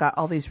like they've got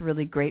all these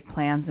really great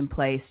plans in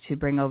place to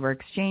bring over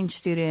exchange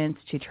students,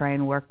 to try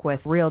and work with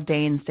real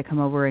Danes to come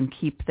over and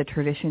keep the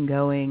tradition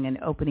going and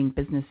opening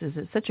businesses.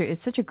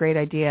 It's such a great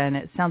idea, and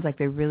it sounds like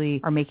they really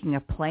are making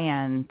a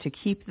plan to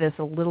keep this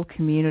little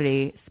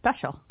community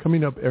special.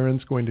 Coming up,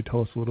 Aaron's going to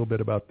tell us a little bit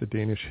about the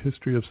Danish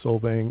history of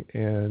Solvang,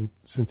 and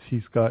since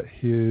he's got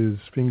his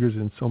fingers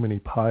in so many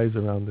pies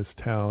around this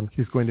town,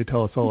 he's going to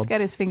tell us all. He's got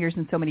his fingers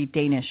in so many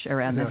Danish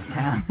around this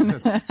town.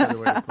 That's a better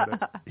way to put it.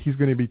 He's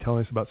going to be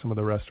telling us about some of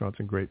the restaurants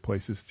and great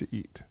places to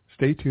eat.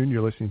 Stay tuned.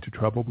 You're listening to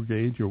Travel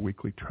Brigade, your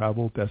weekly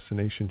travel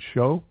destination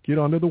show. Get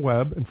onto the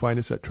web and find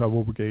us at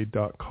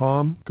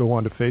TravelBrigade.com. Go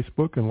onto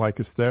Facebook and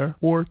like us there,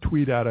 or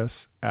tweet at us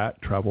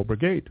at Travel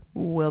Brigade.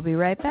 We'll be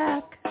right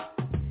back.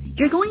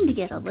 You're going to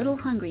get a little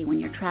hungry when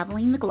you're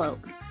traveling the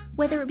globe.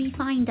 Whether it be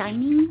fine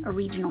dining, a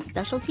regional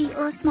specialty,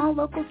 or a small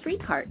local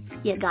street cart,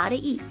 you gotta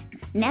eat.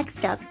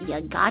 Next up, you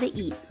gotta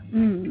eat.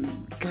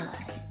 Good.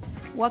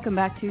 Welcome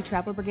back to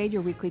Travel Brigade,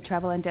 your weekly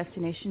travel and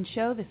destination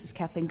show. This is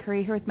Kathleen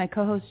Curry here with my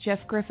co-host Jeff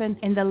Griffin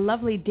in the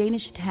lovely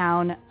Danish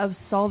town of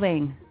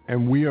Solvang.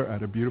 And we are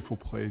at a beautiful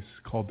place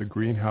called the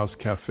Greenhouse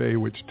Cafe,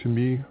 which to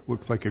me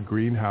looks like a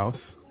greenhouse.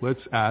 Let's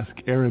ask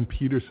Aaron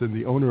Peterson,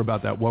 the owner,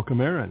 about that.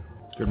 Welcome, Aaron.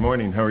 Good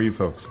morning. How are you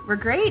folks? We're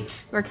great.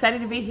 We're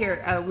excited to be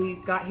here. We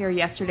got here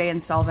yesterday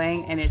in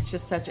Solvang, and it's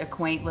just such a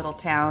quaint little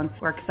town.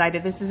 We're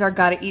excited. This is our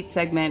Gotta Eat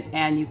segment,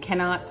 and you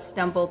cannot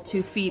stumble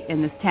 2 feet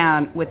in this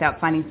town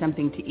without finding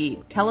something to eat.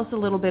 Tell us a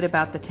little bit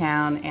about the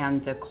town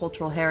and the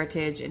cultural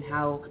heritage and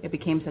how it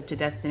became such a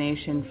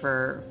destination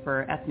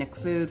for ethnic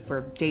food,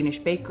 for Danish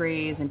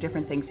bakeries and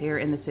different things here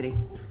in the city.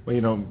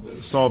 Well,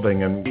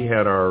 Solvang, and we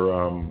had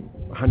our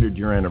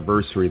 100-year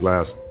anniversary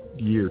last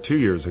year, 2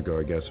 years ago,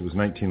 I guess. It was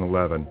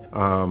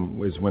 1911,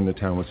 was when the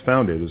town was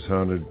founded. It was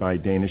founded by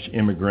Danish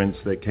immigrants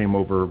that came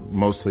over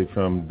mostly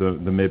from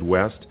the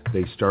Midwest.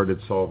 They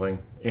started Solvang.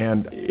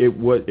 And it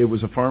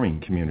was a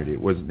farming community.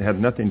 It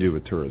had nothing to do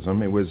with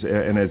tourism.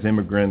 And as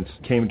immigrants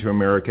came to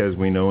America, as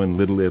we know, in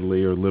Little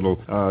Italy or Little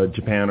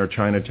Japan or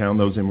Chinatown,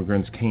 those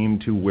immigrants came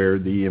to where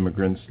the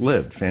immigrants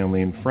lived,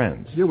 family and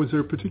friends. Yeah, was there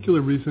a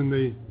particular reason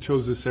they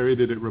chose this area?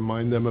 Did it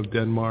remind them of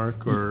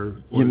Denmark or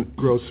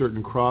grow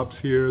certain crops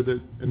here,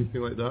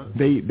 anything like that?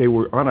 They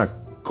were on a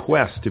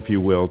quest, if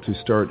you will, to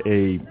start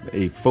a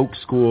folk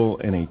school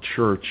and a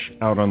church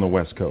out on the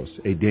West Coast,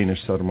 a Danish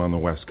settlement on the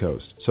West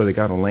Coast. So they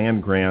got a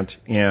land grant,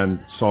 and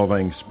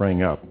Solvang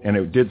sprang up. And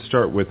it did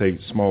start with a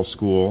small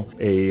school,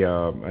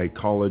 a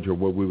college, or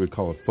what we would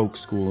call a folk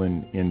school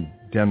in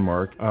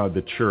Denmark,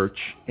 the church,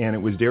 and it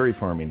was dairy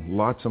farming,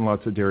 lots and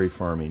lots of dairy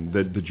farming.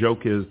 The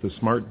joke is the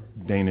smart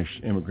Danish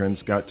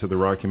immigrants got to the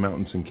Rocky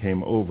Mountains and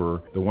came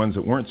over. The ones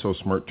that weren't so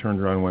smart turned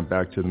around and went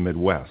back to the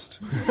Midwest.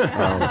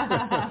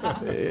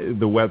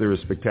 The weather is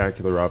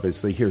spectacular,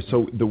 obviously, here.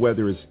 So the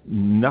weather is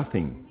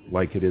nothing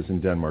like it is in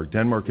Denmark.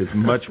 Denmark is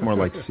much more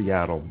like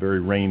Seattle,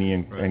 very rainy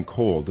and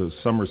cold. The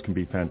summers can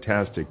be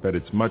fantastic, but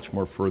it's much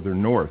more further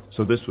north.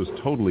 So this was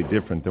totally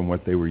different than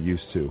what they were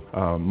used to.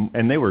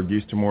 And they were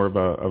used to more of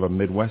a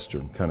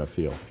Midwestern kind of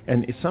feel.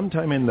 And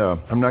sometime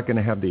I'm not going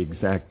to have the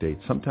exact date,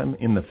 sometime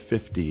in the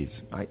 50s,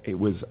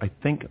 I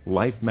think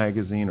Life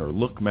magazine or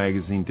Look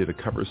magazine did a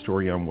cover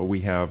story on what we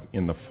have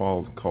in the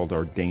fall called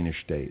our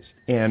Danish Days.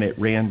 And it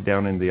ran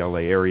down in the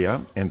LA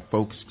area, and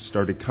folks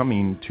started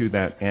coming to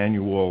that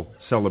annual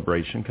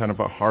celebration, kind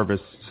of a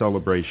harvest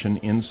celebration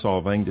in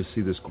Solvang to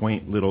see this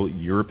quaint little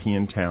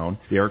European town.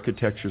 The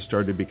architecture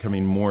started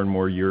becoming more and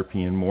more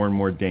European, more and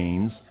more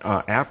Danes.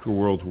 After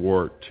World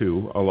War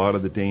II, a lot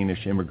of the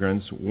Danish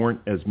immigrants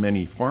weren't as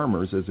many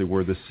farmers as they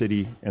were the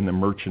city and the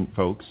merchant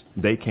folks.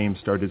 They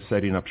started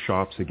setting up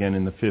shops again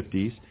in the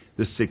 50s.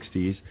 The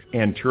 60s,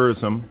 and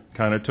tourism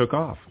kind of took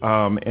off.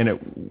 And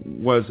it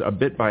was a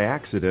bit by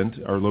accident.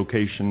 Our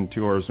location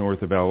 2 hours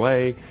north of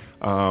LA,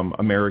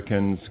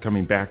 Americans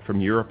coming back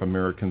from Europe,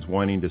 Americans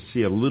wanting to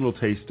see a little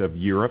taste of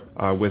Europe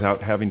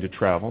without having to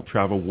travel.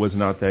 Travel was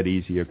not that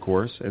easy, of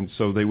course, and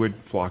so they would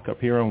flock up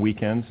here on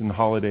weekends and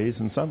holidays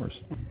and summers.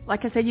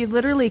 Like I said, you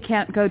literally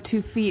can't go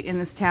 2 feet in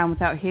this town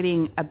without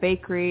hitting a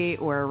bakery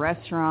or a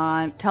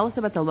restaurant. Tell us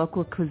about the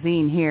local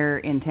cuisine here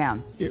in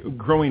town.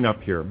 Growing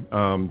up here,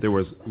 there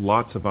was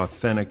lots of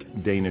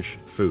authentic Danish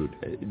food.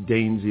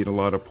 Danes eat a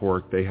lot of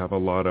pork. They have a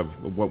lot of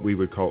what we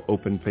would call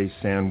open-faced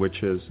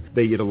sandwiches.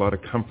 They eat a lot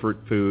of comfort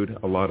food,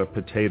 a lot of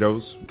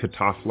potatoes.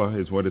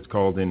 Kartofler is what it's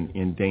called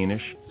in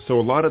Danish. So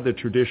a lot of the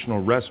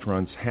traditional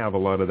restaurants have a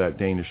lot of that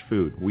Danish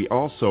food. We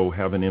also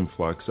have an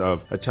influx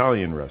of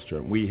Italian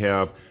restaurants. We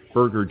have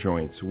burger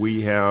joints.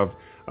 We have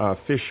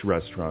fish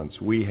restaurants.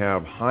 We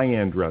have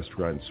high-end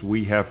restaurants.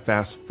 We have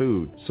fast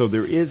food. So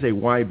there is a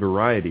wide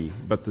variety,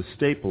 but the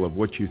staple of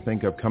what you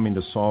think of coming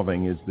to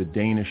Solvang is the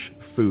Danish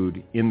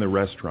food in the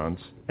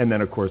restaurants, and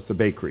then, of course, the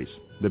bakeries.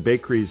 The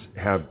bakeries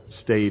have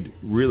stayed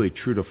really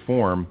true to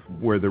form,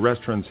 where the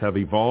restaurants have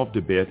evolved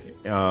a bit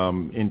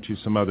into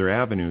some other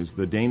avenues.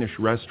 The Danish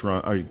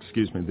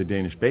the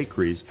Danish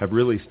bakeries have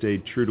really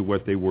stayed true to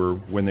what they were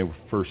when they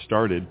first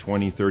started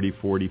 20, 30,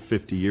 40,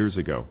 50 years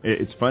ago.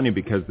 It's funny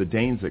because the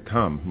Danes that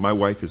come, my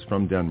wife is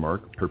from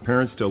Denmark. Her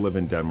parents still live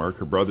in Denmark.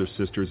 Her brothers,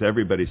 sisters,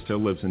 everybody still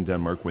lives in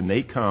Denmark. When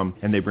they come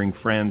and they bring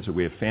friends, or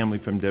we have family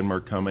from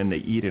Denmark come and they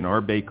eat in our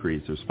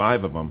bakeries, there's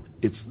 5 of them.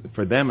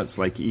 For them, it's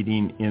like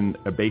eating in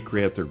a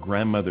bakery at their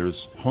grandmother's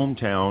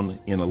hometown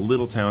in a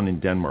little town in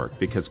Denmark,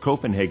 because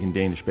Copenhagen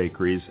Danish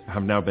bakeries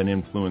have now been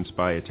influenced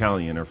by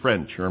Italian or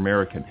French or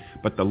American.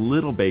 But the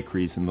little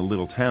bakeries in the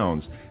little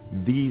towns,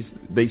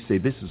 they say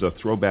this is a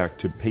throwback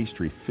to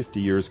pastry 50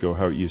 years ago,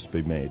 how it used to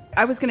be made.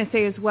 I was going to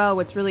say as well,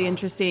 what's really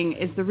interesting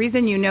is the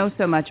reason you know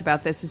so much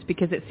about this is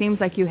because it seems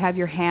like you have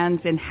your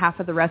hands in half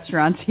of the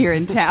restaurants here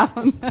in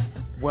town.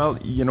 Well,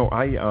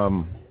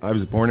 I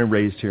was born and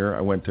raised here.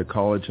 I went to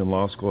college and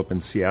law school up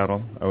in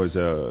Seattle. I was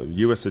a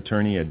U.S.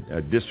 attorney,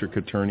 a district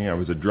attorney. I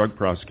was a drug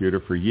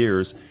prosecutor for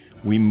years.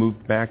 We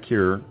moved back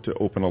here to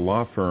open a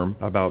law firm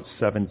about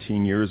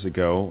 17 years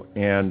ago,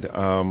 and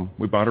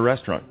we bought a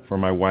restaurant for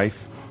my wife,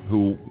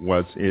 who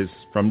is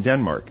from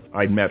Denmark.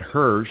 I'd met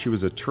her. She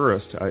was a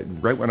tourist.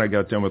 Right when I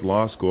got done with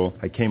law school,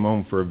 I came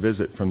home for a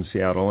visit from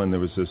Seattle, and there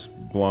was this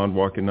blonde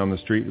walking down the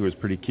street who was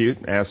pretty cute.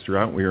 Asked her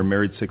out. We were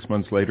married 6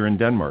 months later in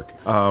Denmark.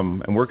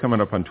 And we're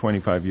coming up on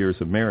 25 years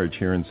of marriage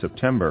here in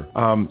September.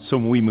 So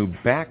when we moved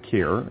back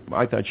here,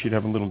 I thought she'd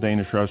have a little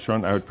Danish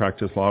restaurant. I would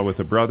practice law with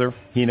a brother.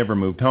 He never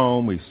moved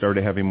home. We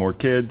started having more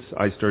kids.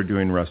 I started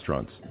doing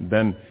restaurants.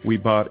 Then we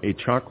bought a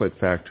chocolate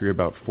factory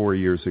about 4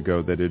 years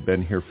ago that had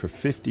been here for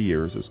 50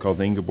 years. It's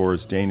called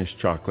Ingeborg's Danish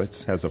Chocolates.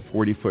 Has a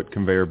 40-foot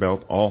conveyor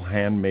belt, all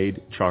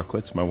handmade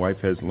chocolates. My wife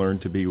has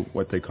learned to be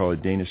what they call a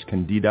Danish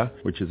candida,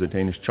 which is a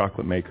Danish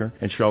chocolate maker.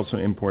 And she also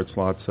imports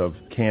lots of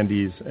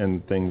candies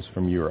and things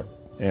from Europe.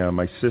 And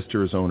my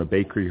sisters own a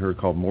bakery here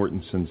called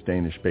Mortensen's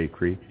Danish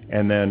Bakery.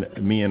 And then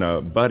me and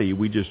a buddy,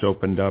 we just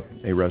opened up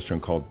a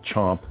restaurant called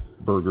Chomp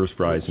Burgers,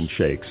 Fries, and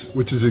Shakes.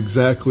 Which is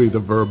exactly the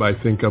verb I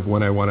think of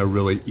when I want to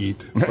really eat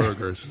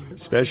burgers.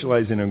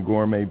 Specializing in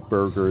gourmet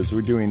burgers.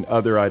 We're doing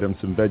other items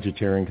in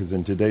vegetarian, because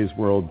in today's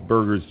world,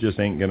 burgers just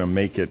ain't going to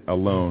make it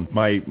alone.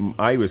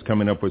 I was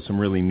coming up with some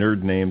really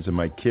nerd names, and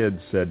my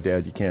kids said,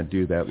 Dad, you can't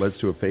do that. Let's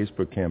do a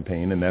Facebook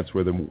campaign, and that's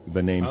where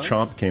the name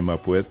Chomp came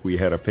up with. We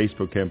had a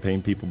Facebook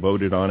campaign. People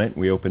voted on it, and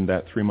we opened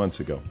that 3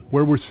 months ago.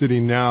 Where we're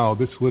sitting now,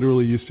 this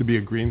literally used to be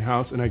a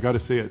greenhouse, and I got to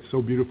say it's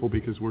so beautiful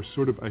because we're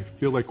I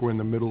feel like we're in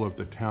the middle of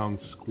the town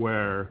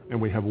square,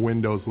 and we have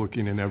windows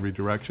looking in every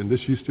direction. This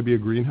used to be a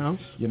greenhouse?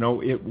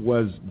 It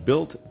was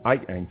built,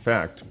 in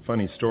fact,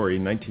 funny story,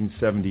 in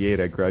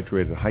 1978 I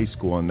graduated high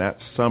school, and that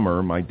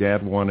summer my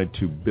dad wanted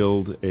to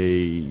build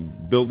a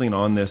building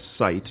on this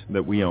site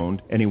that we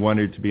owned, and he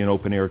wanted it to be an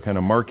open-air kind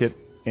of market.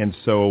 And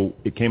so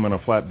it came on a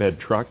flatbed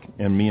truck,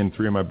 and me and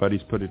 3 of my buddies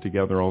put it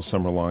together all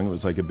summer long. It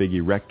was like a big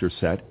erector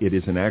set. It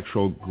is an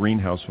actual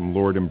greenhouse from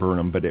Lord &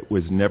 Burnham, but it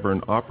was never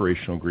an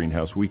operational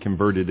greenhouse. We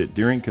converted it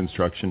during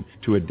construction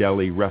to a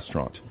deli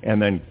restaurant. And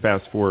then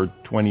fast forward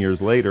 20 years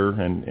later,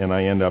 and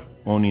I end up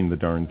owning the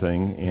darn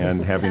thing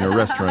and having a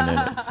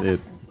restaurant in it.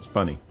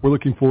 Funny. We're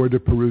looking forward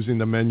to perusing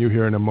the menu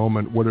here in a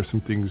moment. What are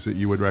some things that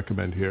you would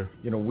recommend here?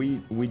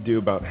 We do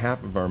about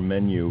half of our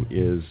menu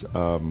is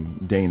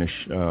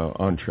Danish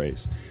entrees.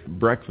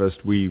 Breakfast,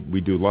 we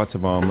do lots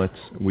of omelets.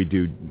 We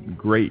do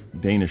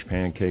great Danish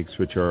pancakes,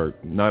 which are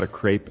not a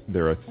crepe.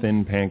 They're a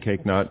thin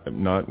pancake,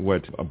 not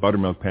what a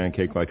buttermilk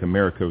pancake like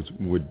America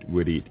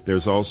would eat.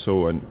 There's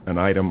also an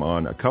item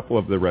on a couple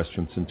of the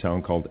restaurants in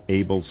town called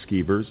Abel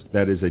Skivers.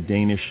 That is a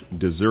Danish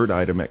dessert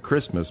item at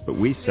Christmas, but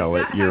we sell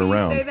it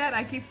year-round. Say that?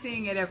 I keep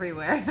seeing it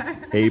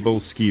everywhere.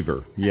 Abel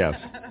Skiver, yes.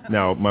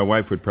 Now, my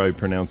wife would probably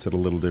pronounce it a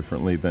little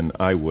differently than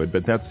I would,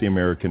 but that's the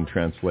American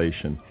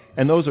translation.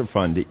 And those are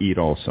fun to eat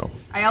also.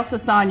 I also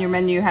saw on your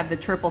menu you have the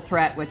triple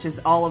threat, which is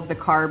all of the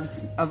carbs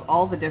of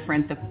all the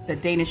different, the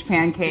Danish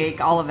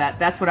pancake, all of that.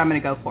 That's what I'm going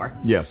to go for.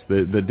 Yes,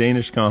 the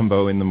Danish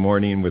combo in the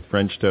morning with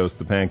French toast,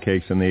 the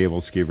pancakes, and the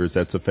Abelskivers,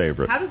 that's a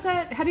favorite.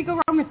 How do you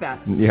go wrong with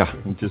that? Yeah,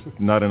 just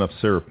not enough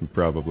syrup,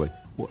 probably.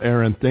 Well,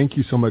 Aaron, thank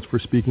you so much for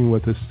speaking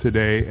with us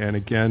today. And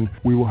again,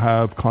 we will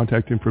have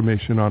contact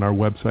information on our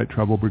website,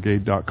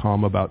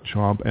 travelbrigade.com, about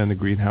Chomp and the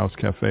Greenhouse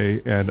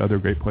Cafe and other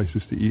great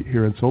places to eat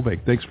here in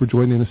Solvang. Thanks for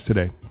joining us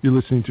today. You're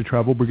listening to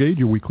Travel Brigade,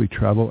 your weekly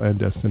travel and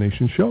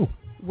destination show.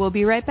 We'll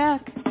be right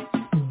back.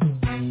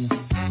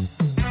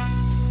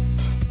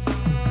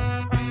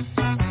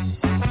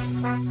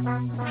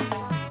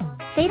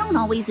 They don't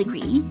always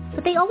agree,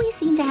 but they always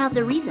seem to have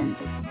their reasons.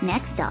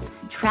 Next up,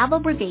 Travel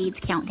Brigade's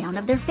countdown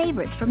of their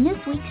favorites from this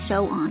week's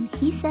show on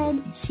He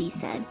Said, She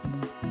Said.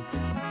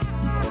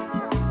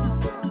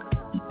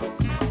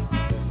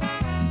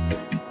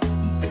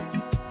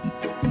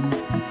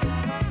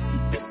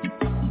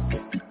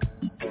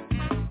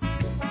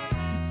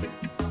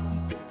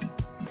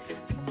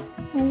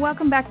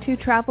 Welcome back to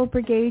Travel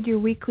Brigade, your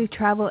weekly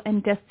travel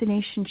and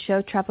destination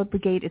show. Travel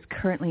Brigade is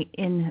currently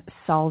in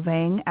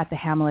Solvang at the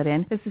Hamlet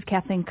Inn. This is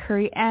Kathleen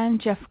Curry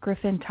and Jeff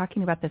Griffin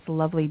talking about this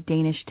lovely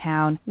Danish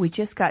town. We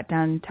just got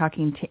done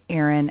talking to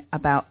Aaron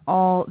about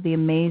all the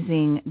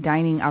amazing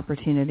dining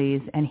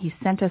opportunities, and he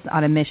sent us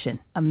on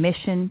a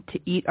mission to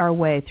eat our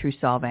way through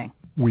Solvang.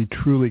 We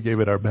truly gave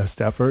it our best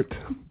effort,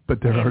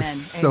 but there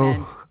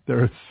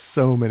are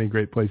so many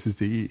great places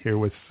to eat here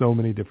with so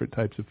many different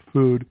types of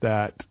food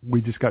that we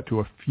just got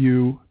to a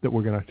few that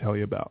we're going to tell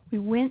you about. We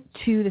went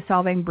to the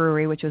Solvang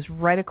Brewery, which was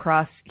right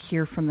across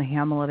here from the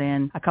Hamlet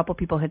Inn. A couple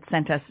people had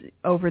sent us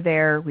over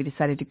there. We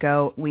decided to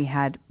go. We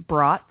had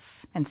brats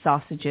and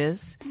sausages,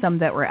 some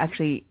that were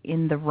actually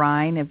in the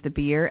rind of the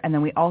beer. And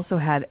then we also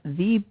had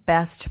the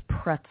best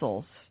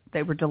pretzels.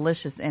 They were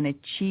delicious, and a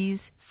cheese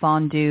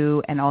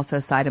fondue and also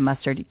a side of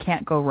mustard. You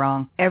can't go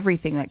wrong.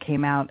 Everything that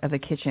came out of the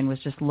kitchen was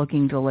just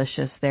looking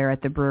delicious there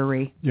at the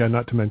brewery. Yeah,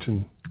 not to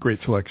mention great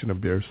selection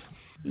of beers.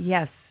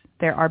 Yes,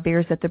 there are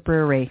beers at the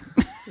brewery.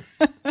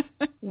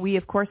 We,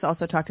 of course,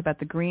 also talked about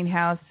the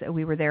greenhouse.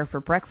 We were there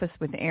for breakfast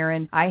with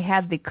Aaron. I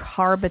had the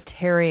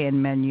carbitarian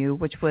menu,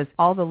 which was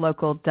all the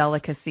local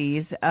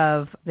delicacies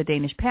of the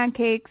Danish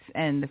pancakes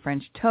and the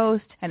French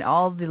toast and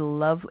all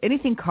the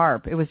anything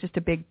carb. It was just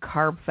a big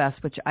carb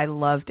fest, which I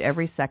loved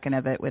every second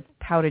of it, with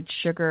powdered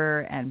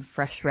sugar and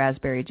fresh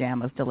raspberry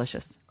jam. It was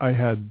delicious. I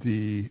had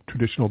the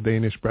traditional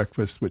Danish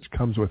breakfast, which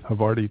comes with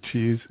Havarti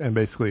cheese. And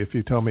basically, if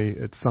you tell me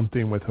it's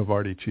something with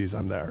Havarti cheese,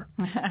 I'm there.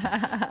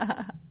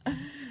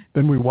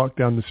 Then we walked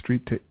down the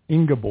street to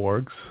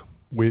Ingeborg's,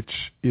 which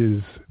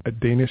is a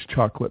Danish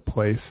chocolate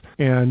place.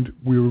 And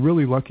we were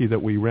really lucky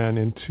that we ran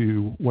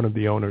into one of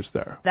the owners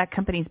there. That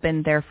company's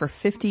been there for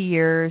 50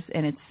 years,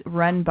 and it's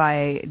run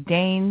by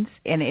Danes,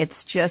 and it's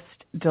just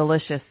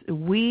delicious.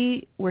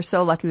 We were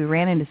so lucky we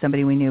ran into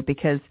somebody we knew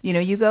because,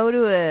 you go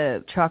to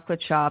a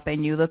chocolate shop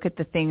and you look at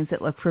the things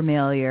that look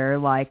familiar,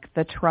 like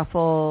the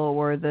truffle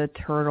or the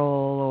turtle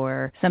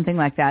or something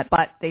like that.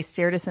 But they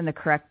steered us in the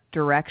correct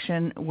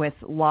direction with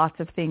lots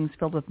of things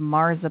filled with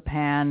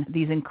marzipan,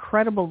 these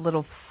incredible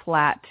little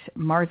flat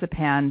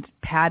marzipan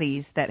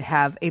patties that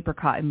have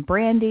apricot and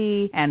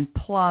brandy and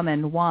plum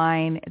and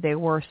wine. They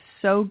were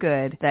so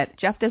good that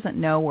Jeff doesn't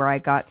know where I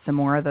got some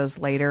more of those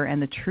later.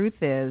 And the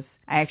truth is,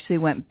 I actually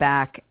went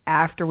back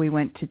after we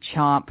went to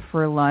Chomp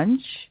for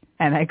lunch,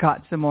 and I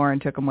got some more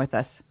and took them with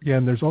us. Yeah,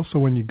 and there's also,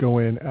 when you go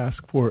in,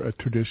 ask for a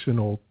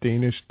traditional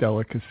Danish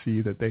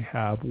delicacy that they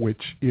have,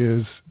 which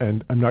is,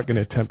 and I'm not going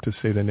to attempt to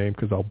say the name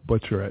because I'll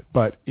butcher it,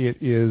 but it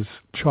is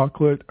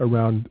chocolate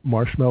around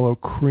marshmallow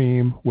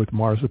cream with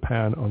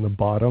marzipan on the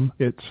bottom.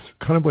 It's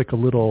kind of like a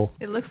little...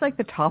 It looks like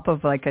the top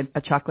of like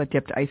a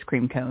chocolate-dipped ice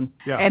cream cone.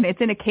 Yeah. And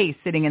it's in a case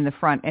sitting in the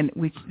front. And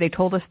they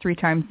told us 3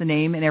 times the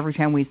name, and every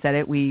time we said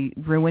it, we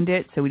ruined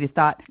it. So we just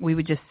thought we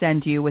would just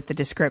send you with the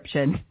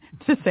description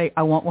to say,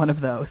 I want one of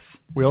those.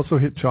 We also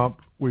hit Chomp.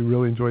 We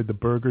really enjoyed the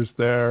burgers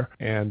there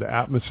and the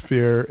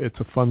atmosphere. It's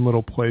a fun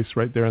little place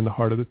right there in the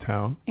heart of the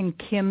town. And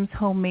Kim's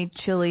homemade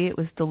chili, it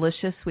was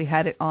delicious. We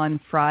had it on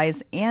fries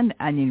and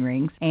onion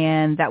rings,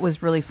 and that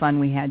was really fun.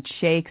 We had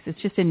shakes.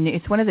 It's just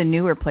it's one of the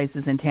newer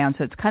places in town,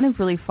 so it's kind of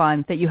really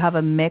fun that you have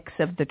a mix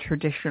of the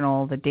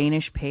traditional, the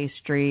Danish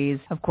pastries,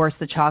 of course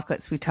the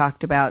chocolates we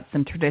talked about,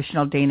 some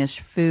traditional Danish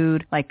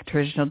food like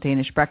traditional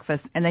Danish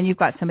breakfast, and then you've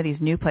got some of these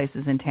new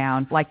places in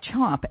town like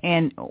Chomp.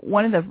 And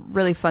one of the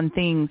really fun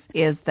things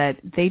is that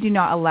they do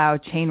not allow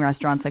chain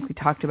restaurants like we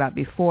talked about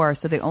before,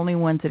 so the only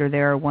ones that are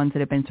there are ones that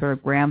have been sort of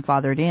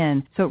grandfathered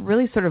in. So it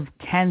really sort of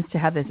tends to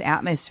have this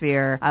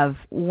atmosphere of,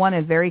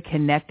 a very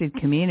connected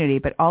community,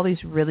 but all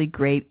these really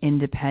great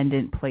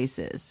independent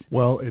places.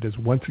 Well, it has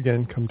once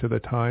again come to the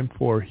time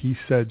for He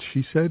Said,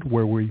 She Said,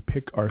 where we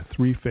pick our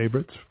 3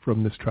 favorites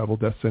from this travel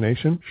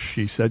destination.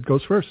 She Said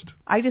goes first.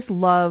 I just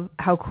love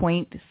how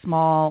quaint,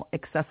 small,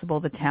 accessible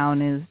the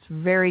town is.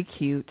 Very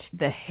cute.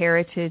 The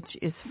heritage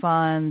is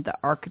fun. The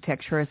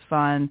architecture is fun.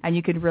 fun, and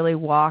you could really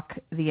walk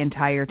the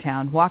entire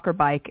town, walk or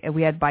bike. And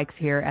we had bikes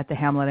here at the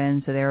Hamlet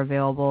Inn, so they're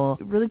available.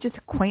 Really just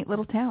a quaint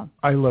little town.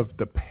 I love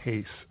the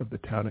pace of the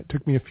town. It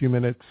took me a few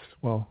minutes,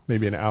 well,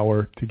 maybe an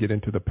hour to get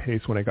into the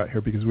pace when I got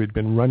here because we'd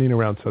been running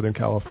around Southern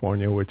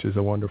California, which is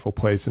a wonderful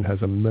place and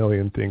has a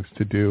million things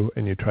to do,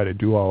 and you try to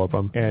do all of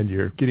them, and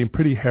you're getting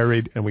pretty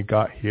harried, and we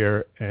got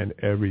here, and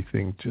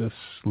everything just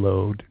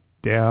slowed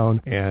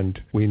down, and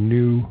we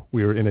knew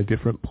we were in a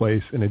different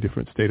place, in a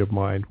different state of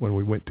mind when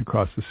we went to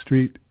cross the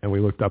street, and we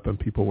looked up and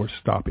people were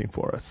stopping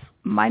for us.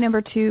 My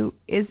number 2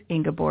 is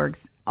Ingeborg's.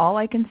 All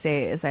I can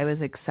say is I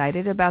was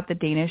excited about the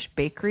Danish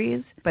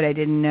bakeries, but I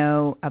didn't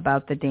know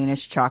about the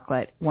Danish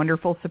chocolate.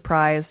 Wonderful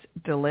surprise,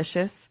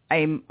 delicious.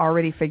 I'm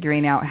already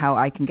figuring out how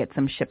I can get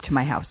some shipped to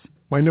my house.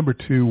 My number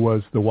 2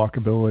 was the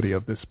walkability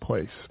of this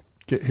place.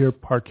 Get here,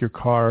 park your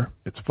car.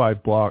 It's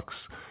 5 blocks.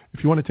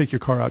 If you want to take your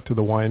car out to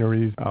the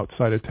wineries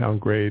outside of town,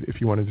 great.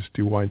 If you want to just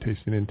do wine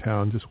tasting in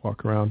town, just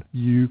walk around.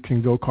 You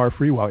can go car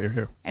free while you're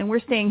here. And we're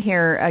staying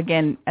here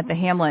again at the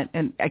Hamlet,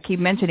 and I keep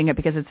mentioning it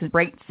because it's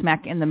right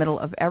smack in the middle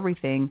of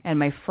everything. And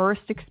my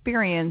first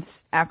experience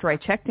after I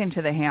checked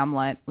into the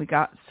Hamlet, we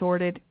got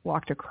sorted,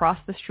 walked across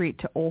the street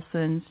to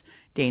Olsen's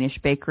Danish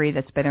bakery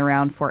that's been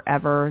around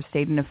forever,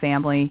 stayed in a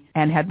family,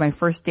 and had my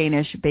first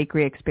Danish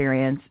bakery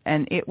experience,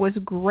 and it was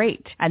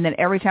great. And then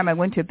every time I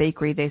went to a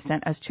bakery, they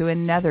sent us to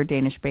another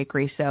Danish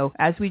bakery. So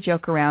as we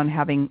joke around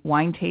having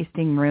wine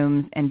tasting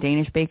rooms and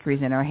Danish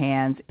bakeries in our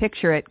hands,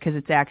 picture it because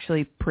it's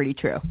actually pretty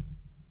true.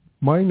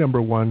 My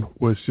number 1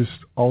 was just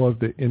all of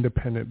the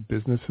independent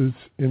businesses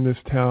in this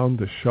town,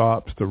 the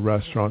shops, the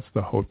restaurants,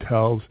 the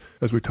hotels.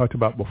 As we talked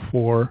about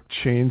before,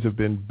 chains have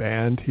been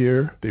banned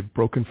here. They've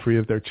broken free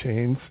of their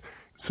chains.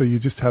 So you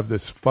just have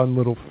this fun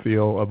little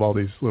feel of all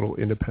these little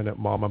independent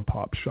mom and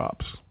pop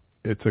shops.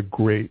 It's a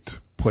great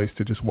place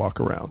to just walk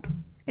around.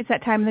 It's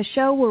that time of the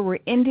show where we're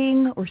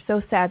ending. We're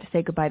so sad to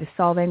say goodbye to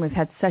Solvang. We've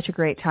had such a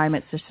great time.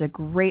 It's just a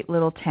great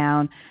little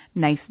town,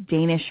 nice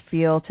Danish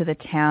feel to the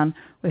town.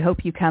 We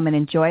hope you come and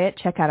enjoy it.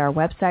 Check out our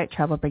website,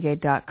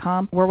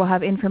 travelbrigade.com, where we'll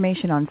have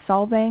information on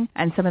Solvang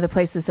and some of the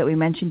places that we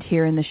mentioned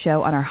here in the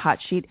show on our hot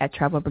sheet at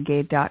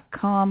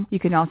travelbrigade.com. You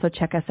can also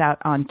check us out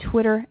on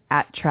Twitter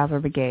at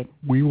travelbrigade.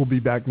 We will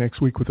be back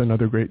next week with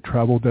another great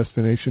travel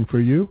destination for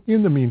you.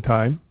 In the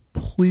meantime,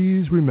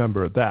 please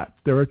remember that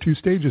there are 2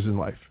 stages in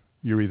life.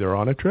 You're either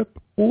on a trip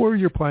or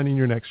you're planning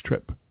your next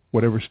trip.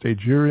 Whatever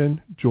stage you're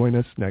in, join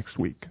us next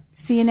week.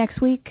 See you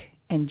next week.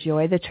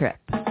 Enjoy the trip.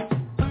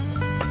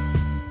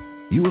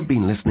 You have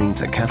been listening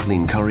to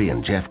Kathleen Curry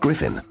and Jeff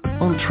Griffin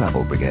on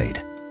Travel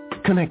Brigade.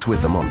 Connect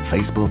with them on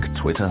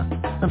Facebook, Twitter,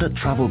 and at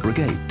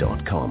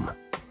travelbrigade.com.